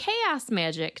using chaos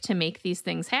magic to make these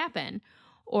things happen?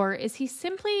 Or is he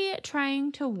simply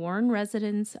trying to warn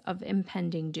residents of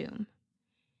impending doom?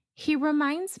 He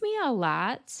reminds me a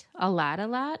lot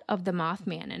of the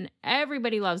Mothman, and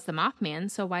everybody loves the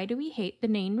Mothman, so why do we hate the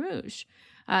Nain Rouge?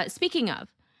 Speaking of,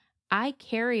 I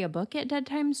carry a book at Dead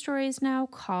Time Stories now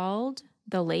called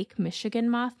The Lake Michigan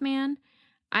Mothman.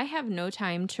 I have no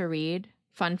time to read.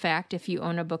 Fun fact, if you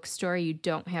own a bookstore, you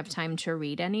don't have time to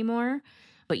read anymore,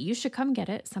 but you should come get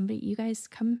it. You guys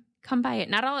come buy it.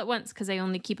 Not all at once because I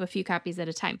only keep a few copies at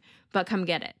a time, but come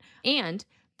get it. And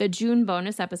the June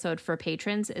bonus episode for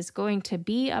patrons is going to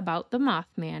be about the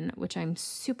Mothman, which I'm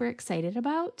super excited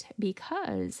about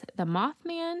because the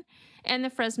Mothman and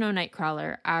the Fresno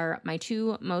Nightcrawler are my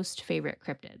two most favorite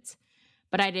cryptids.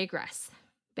 But I digress.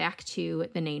 Back to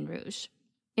the Nain Rouge.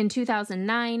 In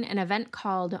 2009, an event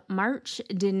called March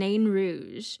de Nain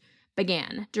Rouge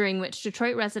began, during which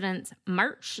Detroit residents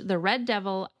march the Red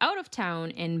Devil out of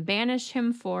town and banish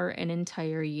him for an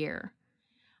entire year.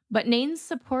 But Nain's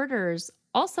supporters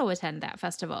also attend that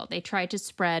festival. They try to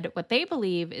spread what they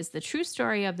believe is the true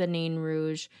story of the Nain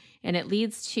Rouge, and it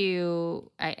leads to,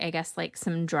 I guess, like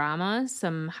some drama,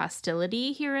 some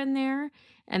hostility here and there,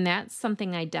 and that's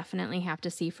something I definitely have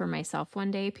to see for myself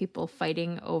one day, people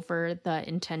fighting over the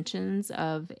intentions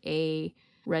of a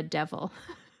red devil.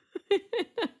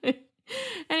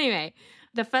 Anyway,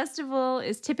 the festival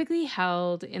is typically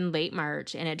held in late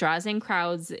March, and it draws in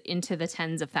crowds into the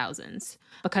tens of thousands.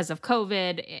 Because of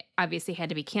COVID, it obviously had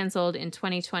to be canceled in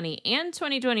 2020 and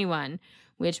 2021,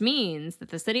 which means that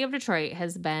the city of Detroit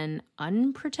has been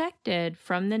unprotected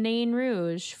from the Nain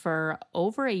Rouge for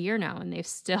over a year now, and they've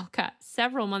still got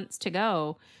several months to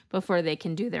go before they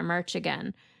can do their march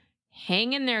again.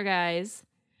 Hang in there, guys.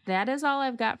 That is all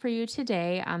I've got for you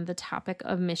today on the topic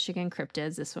of Michigan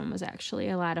cryptids. This one was actually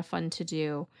a lot of fun to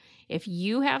do. If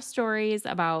you have stories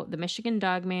about the Michigan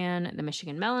Dogman, the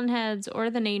Michigan Melonheads,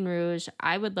 or the Nain Rouge,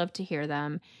 I would love to hear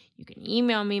them. You can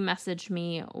email me, message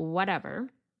me, whatever.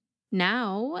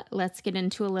 Now, let's get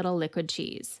into a little liquid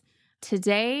cheese.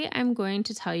 Today, I'm going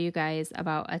to tell you guys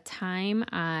about a time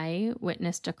I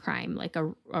witnessed a crime, like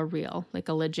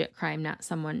a legit crime, not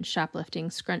someone shoplifting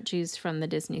scrunchies from the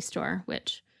Disney store,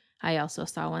 which I also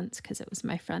saw once because it was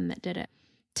my friend that did it.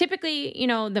 Typically,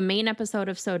 the main episode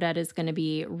of So Dead is going to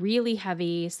be really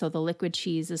heavy, so the liquid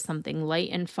cheese is something light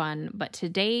and fun, but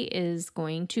today is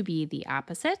going to be the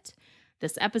opposite.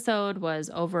 This episode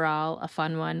was overall a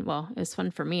fun one. Well, it was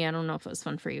fun for me. I don't know if it was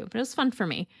fun for you, but it was fun for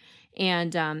me.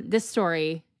 And this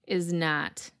story is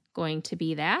not going to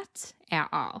be that at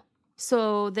all.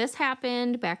 So this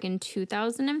happened back in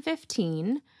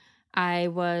 2015. I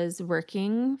was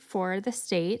working for the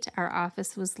state. Our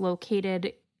office was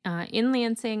located in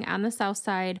Lansing on the south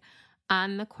side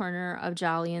on the corner of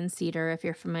Jolly and Cedar. If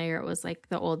you're familiar, it was like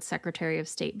the old Secretary of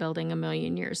State building a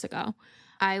million years ago.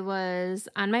 I was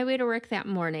on my way to work that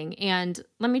morning, and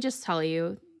let me just tell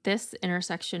you, this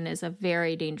intersection is a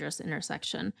very dangerous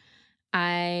intersection.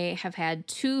 I have had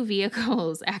 2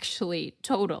 vehicles actually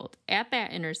totaled at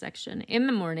that intersection in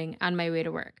the morning on my way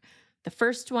to work. The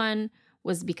first one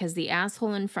was because the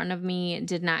asshole in front of me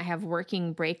did not have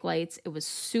working brake lights. It was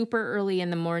super early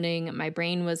in the morning. My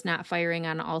brain was not firing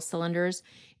on all cylinders,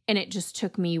 and it just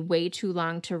took me way too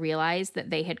long to realize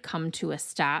that they had come to a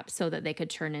stop so that they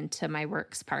could turn into my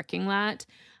work's parking lot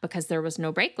because there was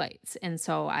no brake lights. And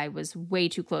so I was way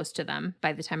too close to them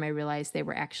by the time I realized they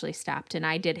were actually stopped. And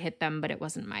I did hit them, but it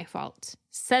wasn't my fault.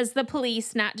 Says the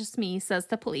police, not just me, says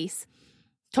the police.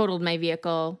 Totaled my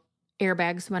vehicle.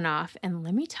 Airbags went off. And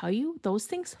let me tell you, those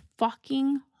things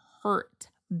fucking hurt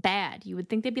bad. You would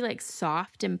think they'd be like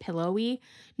soft and pillowy.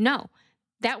 No,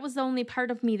 that was the only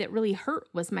part of me that really hurt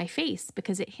was my face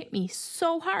because it hit me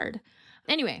so hard.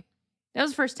 Anyway, that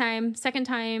was the first time. Second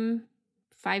time,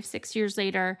 5-6 years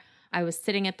later, I was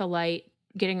sitting at the light,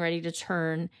 getting ready to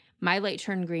turn. My light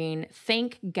turned green.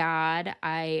 Thank God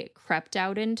I crept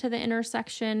out into the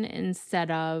intersection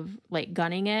instead of like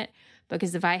gunning it.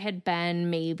 Because if I had been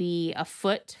maybe a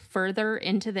foot further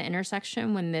into the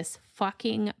intersection when this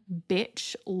fucking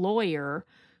bitch lawyer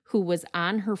who was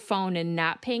on her phone and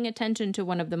not paying attention to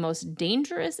one of the most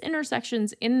dangerous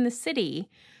intersections in the city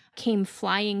came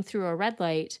flying through a red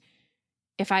light,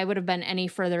 if I would have been any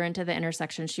further into the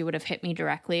intersection, she would have hit me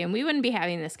directly and we wouldn't be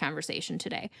having this conversation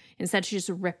today. Instead, she just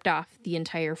ripped off the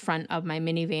entire front of my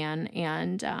minivan.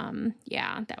 And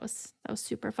yeah, that was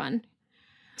super fun.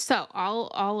 So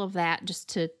all of that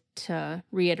just to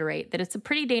reiterate that it's a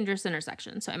pretty dangerous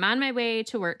intersection. So I'm on my way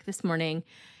to work this morning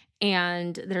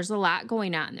and there's a lot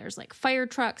going on. There's like fire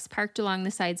trucks parked along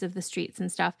the sides of the streets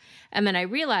and stuff. And then I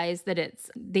realized that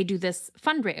they do this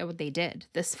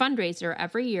fundraiser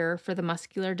every year for the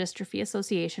Muscular Dystrophy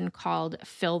Association called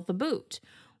Fill the Boot,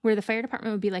 where the fire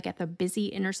department would be like at the busy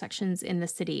intersections in the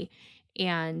city.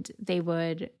 And they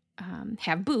would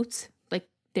have boots, like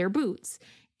their boots.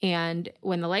 And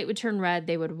when the light would turn red,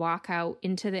 they would walk out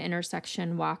into the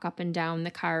intersection, walk up and down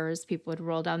the cars. People would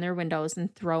roll down their windows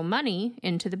and throw money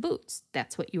into the boots.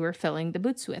 That's what you were filling the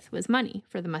boots with, was money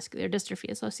for the Muscular Dystrophy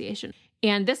Association.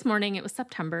 And this morning, it was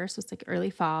September, so it's like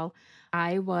early fall.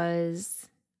 I was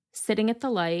sitting at the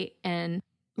light and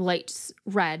light's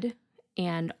red,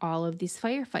 and all of these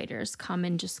firefighters come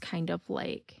and just kind of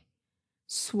like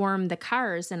swarm the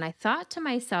cars. And I thought to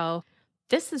myself,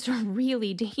 this is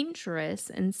really dangerous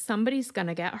and somebody's going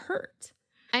to get hurt.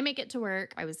 I make it to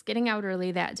work. I was getting out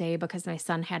early that day because my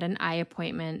son had an eye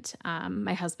appointment.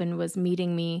 My husband was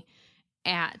meeting me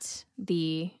at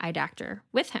the eye doctor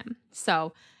with him.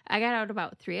 So I got out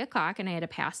about 3 o'clock and I had to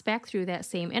pass back through that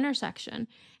same intersection.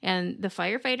 And the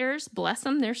firefighters, bless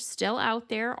them, they're still out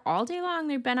there all day long.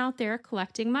 They've been out there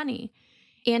collecting money.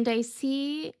 And I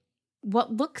see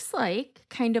what looks like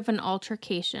kind of an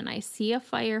altercation. I see a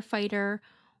firefighter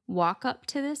walk up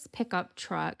to this pickup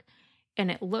truck and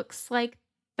it looks like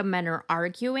the men are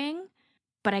arguing,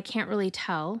 but I can't really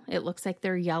tell. It looks like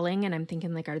they're yelling and I'm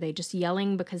thinking like, are they just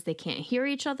yelling because they can't hear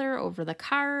each other over the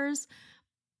cars?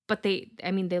 But they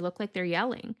look like they're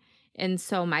yelling. And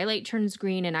so my light turns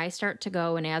green and I start to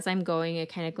go. And as I'm going, I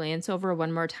kind of glance over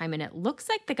one more time and it looks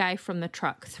like the guy from the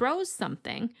truck throws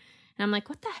something. And I'm like,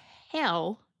 what the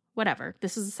hell? Whatever.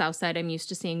 This is the South Side. I'm used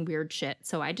to seeing weird shit.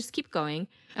 So I just keep going.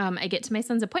 I get to my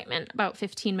son's appointment about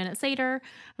 15 minutes later.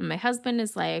 And my husband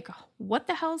is like, what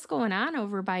the hell's going on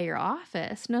over by your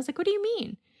office? And I was like, what do you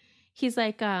mean? He's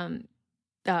like, a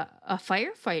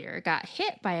firefighter got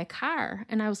hit by a car.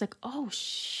 And I was like, oh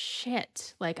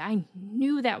shit. Like I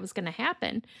knew that was going to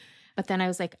happen. But then I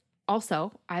was like,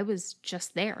 also, I was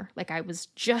just there. Like I was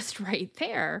just right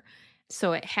there.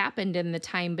 So it happened in the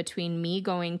time between me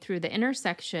going through the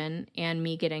intersection and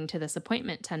me getting to this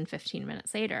appointment 10, 15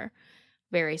 minutes later.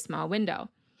 Very small window.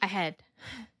 I had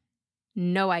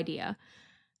no idea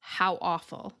how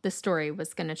awful the story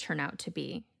was going to turn out to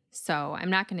be. So I'm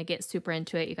not going to get super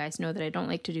into it. You guys know that I don't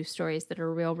like to do stories that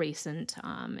are real recent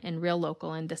and real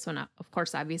local. And this one, of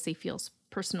course, obviously feels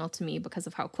personal to me because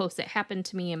of how close it happened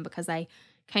to me and because I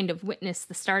kind of witnessed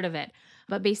the start of it.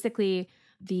 But basically,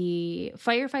 the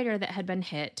firefighter that had been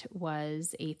hit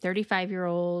was a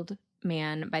 35-year-old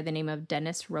man by the name of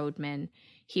Dennis Rodman.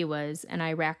 He was an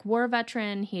Iraq war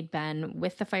veteran. He'd been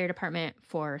with the fire department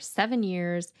for 7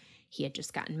 years. He had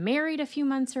just gotten married a few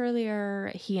months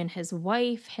earlier. He and his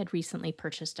wife had recently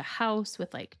purchased a house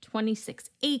with like 26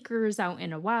 acres out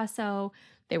in Owasso.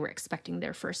 They were expecting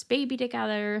their first baby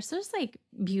together. So it's like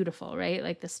beautiful, right?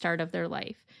 Like the start of their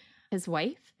life. His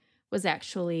wife was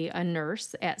actually a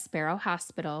nurse at Sparrow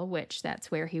Hospital, which that's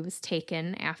where he was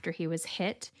taken after he was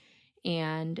hit.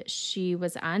 And she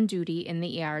was on duty in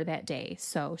the ER that day.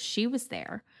 So she was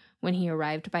there when he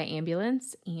arrived by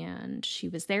ambulance, and she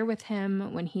was there with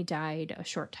him when he died a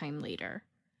short time later.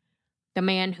 The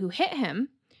man who hit him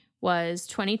was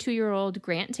 22-year-old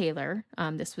Grant Taylor.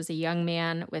 This was a young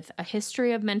man with a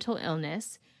history of mental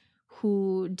illness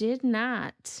who did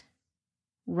not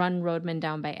run Rodman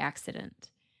down by accident.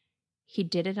 He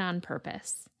did it on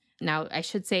purpose. Now, I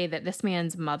should say that this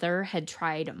man's mother had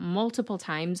tried multiple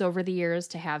times over the years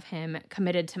to have him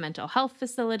committed to mental health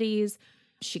facilities.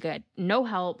 She got no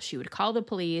help. She would call the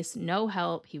police, no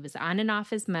help. He was on and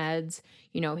off his meds.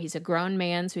 You know, he's a grown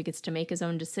man, so he gets to make his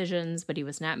own decisions, but he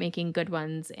was not making good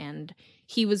ones. And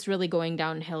he was really going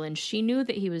downhill, and she knew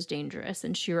that he was dangerous,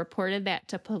 and she reported that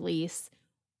to police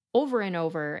over and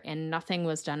over, and nothing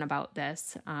was done about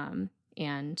this.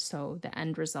 And so the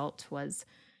end result was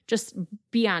just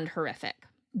beyond horrific.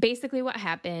 Basically, what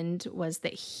happened was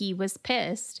that he was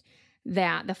pissed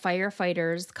that the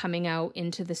firefighters coming out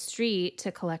into the street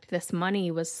to collect this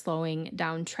money was slowing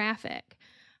down traffic.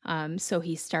 So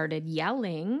he started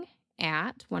yelling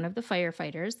at one of the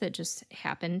firefighters that just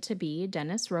happened to be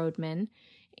Dennis Rodman.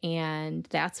 And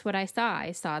that's what I saw.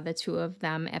 I saw the two of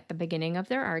them at the beginning of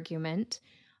their argument.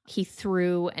 He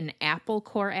threw an apple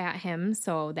core at him.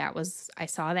 So I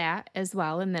saw that as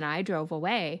well. And then I drove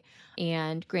away,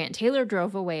 and Grant Taylor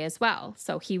drove away as well.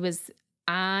 So he was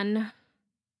on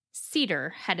Cedar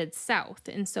headed south.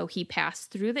 And so he passed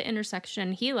through the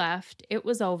intersection. He left. It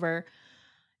was over.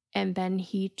 And then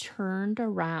he turned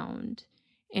around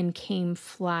and came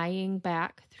flying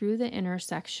back through the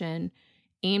intersection,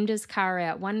 aimed his car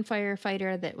at one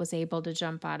firefighter that was able to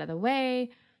jump out of the way,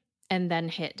 and then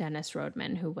hit Dennis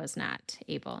Rodman, who was not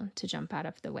able to jump out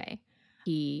of the way.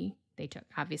 They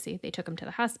took him to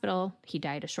the hospital. He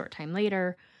died a short time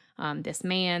later. This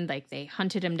man, they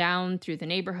hunted him down through the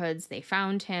neighborhoods. They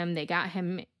found him. They got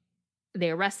him. They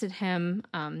arrested him.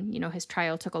 His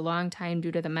trial took a long time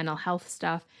due to the mental health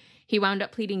stuff. He wound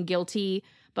up pleading guilty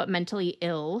but mentally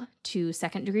ill to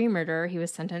second-degree murder. He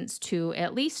was sentenced to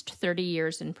at least 30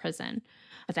 years in prison.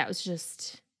 But that was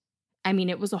just,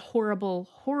 it was a horrible,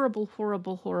 horrible,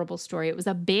 horrible, horrible story. It was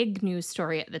a big news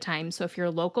story at the time. So if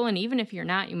you're local, and even if you're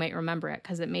not, you might remember it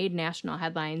because it made national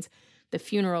headlines. The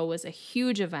funeral was a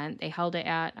huge event. They held it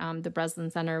at the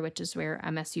Breslin Center, which is where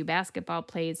MSU basketball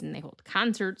plays, and they hold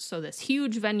concerts. So this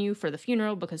huge venue for the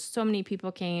funeral because so many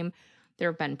people came. There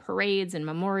have been parades and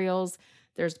memorials.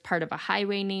 There's part of a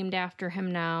highway named after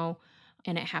him now.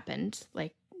 And it happened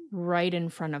right in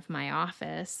front of my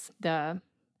office. The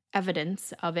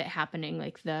evidence of it happening,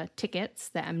 the tickets,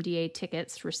 the MDA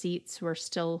tickets, receipts were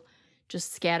still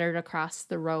just scattered across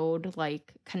the road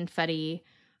like confetti.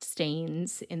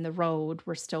 Stains in the road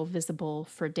were still visible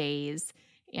for days.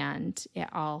 And it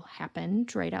all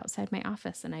happened right outside my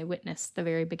office. And I witnessed the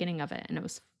very beginning of it. And it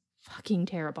was fucking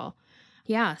terrible.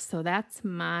 Yeah, so that's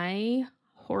my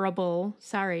horrible,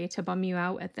 sorry to bum you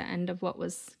out at the end of what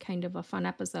was kind of a fun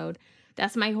episode.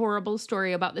 That's my horrible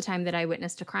story about the time that I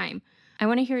witnessed a crime. I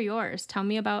want to hear yours. Tell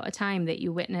me about a time that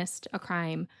you witnessed a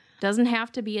crime. Doesn't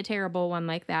have to be a terrible one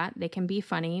like that. They can be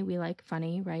funny. We like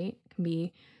funny, right? It can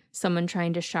be someone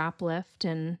trying to shoplift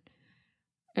and,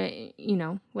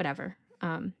 whatever.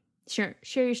 Share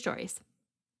your stories.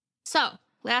 So,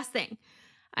 last thing.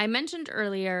 I mentioned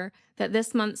earlier that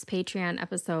this month's Patreon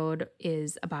episode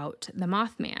is about the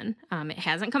Mothman. It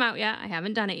hasn't come out yet. I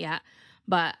haven't done it yet.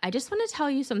 But I just want to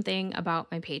tell you something about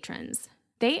my patrons.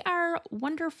 They are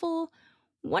wonderful,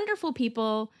 wonderful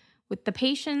people with the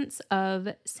patience of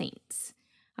saints.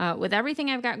 With everything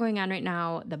I've got going on right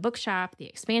now, the bookshop, the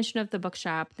expansion of the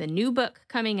bookshop, the new book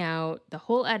coming out, the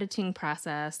whole editing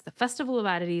process, the Festival of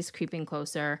Oddities creeping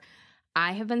closer,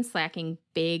 I have been slacking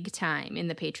big time in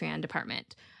the Patreon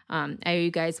department. I owe you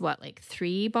guys,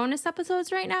 3 bonus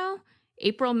episodes right now?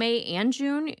 April, May, and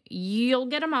June. You'll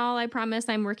get them all, I promise.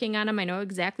 I'm working on them. I know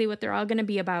exactly what they're all going to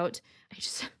be about.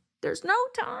 There's no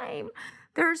time.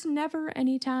 There's never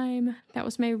any time. That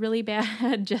was my really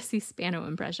bad Jesse Spano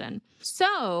impression.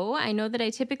 So I know that I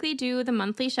typically do the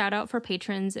monthly shout out for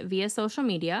patrons via social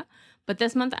media, but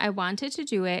this month I wanted to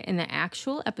do it in the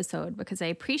actual episode because I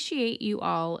appreciate you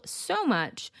all so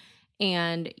much,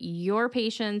 and your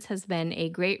patience has been a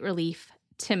great relief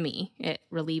to me. It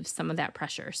relieves some of that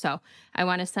pressure. So I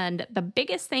want to send the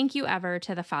biggest thank you ever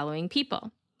to the following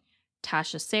people.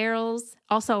 Tasha Searles.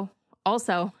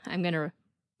 Also, I'm going to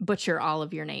butcher all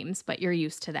of your names, but you're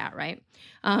used to that, right?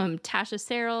 Tasha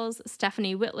Searles,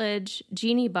 Stephanie Whitledge,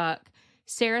 Jeannie Buck,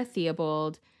 Sarah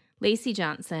Theobald, Lacey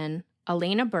Johnson,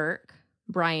 Elena Burke,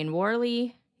 Brian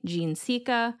Worley, Jean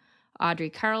Sika, Audrey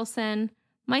Carlson,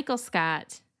 Michael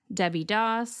Scott, Debbie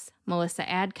Doss, Melissa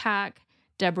Adcock,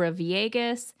 Deborah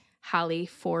Villegas, Holly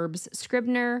Forbes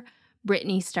Scribner,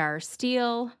 Brittany Starr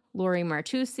Steele, Lori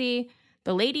Martucci,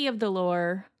 The Lady of the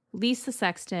Lore, Lisa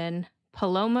Sexton,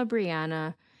 Paloma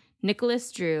Brianna,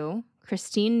 Nicholas Drew,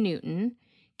 Christine Newton,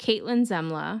 Caitlin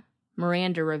Zemla,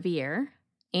 Miranda Revere,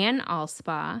 Ann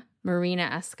Alspa, Marina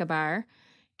Escobar,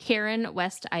 Karen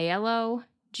West Aiello,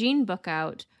 Jean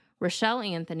Bookout, Rochelle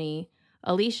Anthony,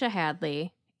 Alicia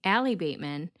Hadley, Allie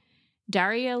Bateman,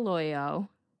 Daria Loyo,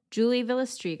 Julie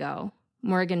Villastrigo,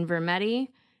 Morgan Vermetti,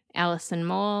 Allison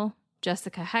Mole,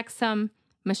 Jessica Hexum,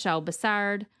 Michelle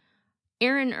Bassard,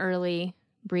 Erin Early,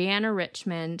 Brianna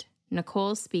Richmond,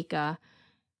 Nicole Spica,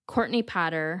 Courtney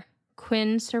Potter,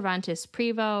 Quinn Cervantes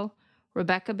Prevo,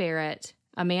 Rebecca Barrett,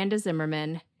 Amanda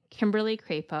Zimmerman, Kimberly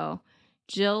Crapo,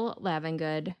 Jill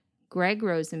Lavengood, Greg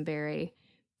Rosenberry,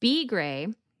 B. Gray,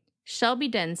 Shelby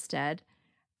Denstead,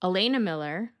 Elena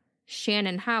Miller,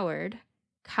 Shannon Howard,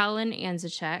 Colin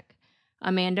Anzacek,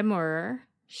 Amanda Moorer,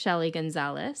 Shelley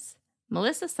Gonzalez,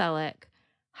 Melissa Selleck,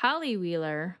 Holly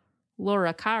Wheeler,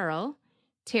 Laura Carl,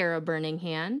 Tara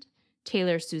Burninghand,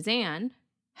 Taylor Suzanne,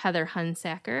 Heather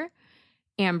Hunsacker,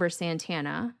 Amber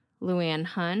Santana, Luann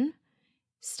Hunn,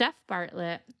 Steph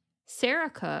Bartlett, Sarah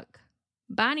Cook,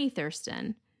 Bonnie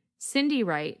Thurston, Cindy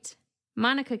Wright,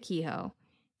 Monica Kehoe,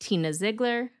 Tina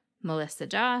Ziegler, Melissa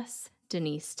Doss,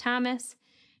 Denise Thomas,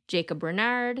 Jacob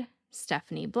Bernard,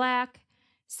 Stephanie Black,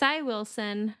 Cy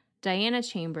Wilson, Diana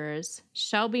Chambers,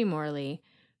 Shelby Morley,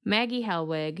 Maggie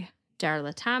Helwig,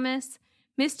 Darla Thomas,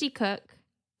 Misty Cook,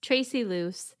 Tracy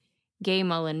Luce, Gay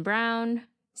Mullen Brown,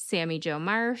 Sammy Jo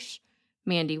Marsh,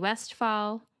 Mandy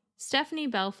Westfall, Stephanie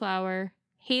Bellflower,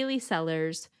 Haley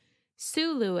Sellers,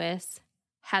 Sue Lewis,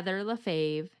 Heather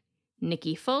LaFave,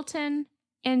 Nikki Fulton,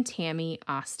 and Tammy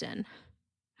Austin.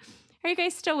 Are you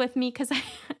guys still with me? Because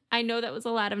I know that was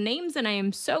a lot of names, and I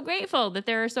am so grateful that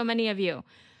there are so many of you.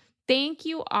 Thank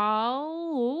you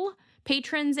all,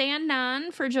 patrons and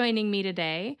non, for joining me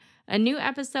today. A new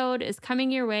episode is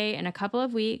coming your way in a couple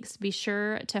of weeks. Be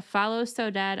sure to follow So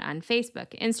Dead on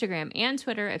Facebook, Instagram, and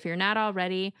Twitter if you're not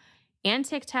already, and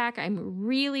TikTok. I'm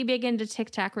really big into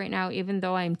TikTok right now, even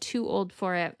though I'm too old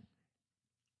for it.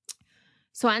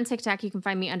 So on TikTok, you can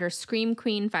find me under Scream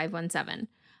Queen 517.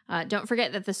 Don't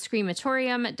forget that the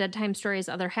Screamatorium, Dead Time Stories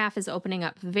Other Half, is opening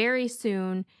up very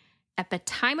soon. At the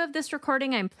time of this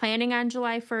recording, I'm planning on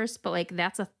July 1st, but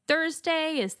that's a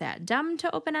Thursday. Is that dumb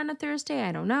to open on a Thursday?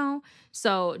 I don't know.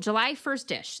 So July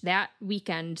 1st-ish, that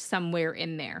weekend somewhere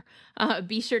in there.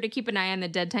 Be sure to keep an eye on the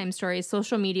Dead Time Stories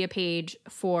social media page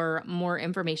for more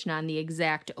information on the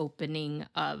exact opening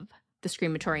of the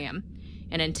Screamatorium.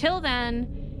 And until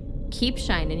then, keep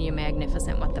shining, you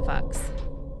magnificent what the fucks.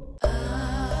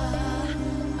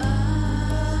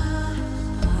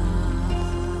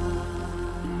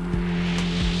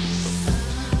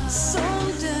 So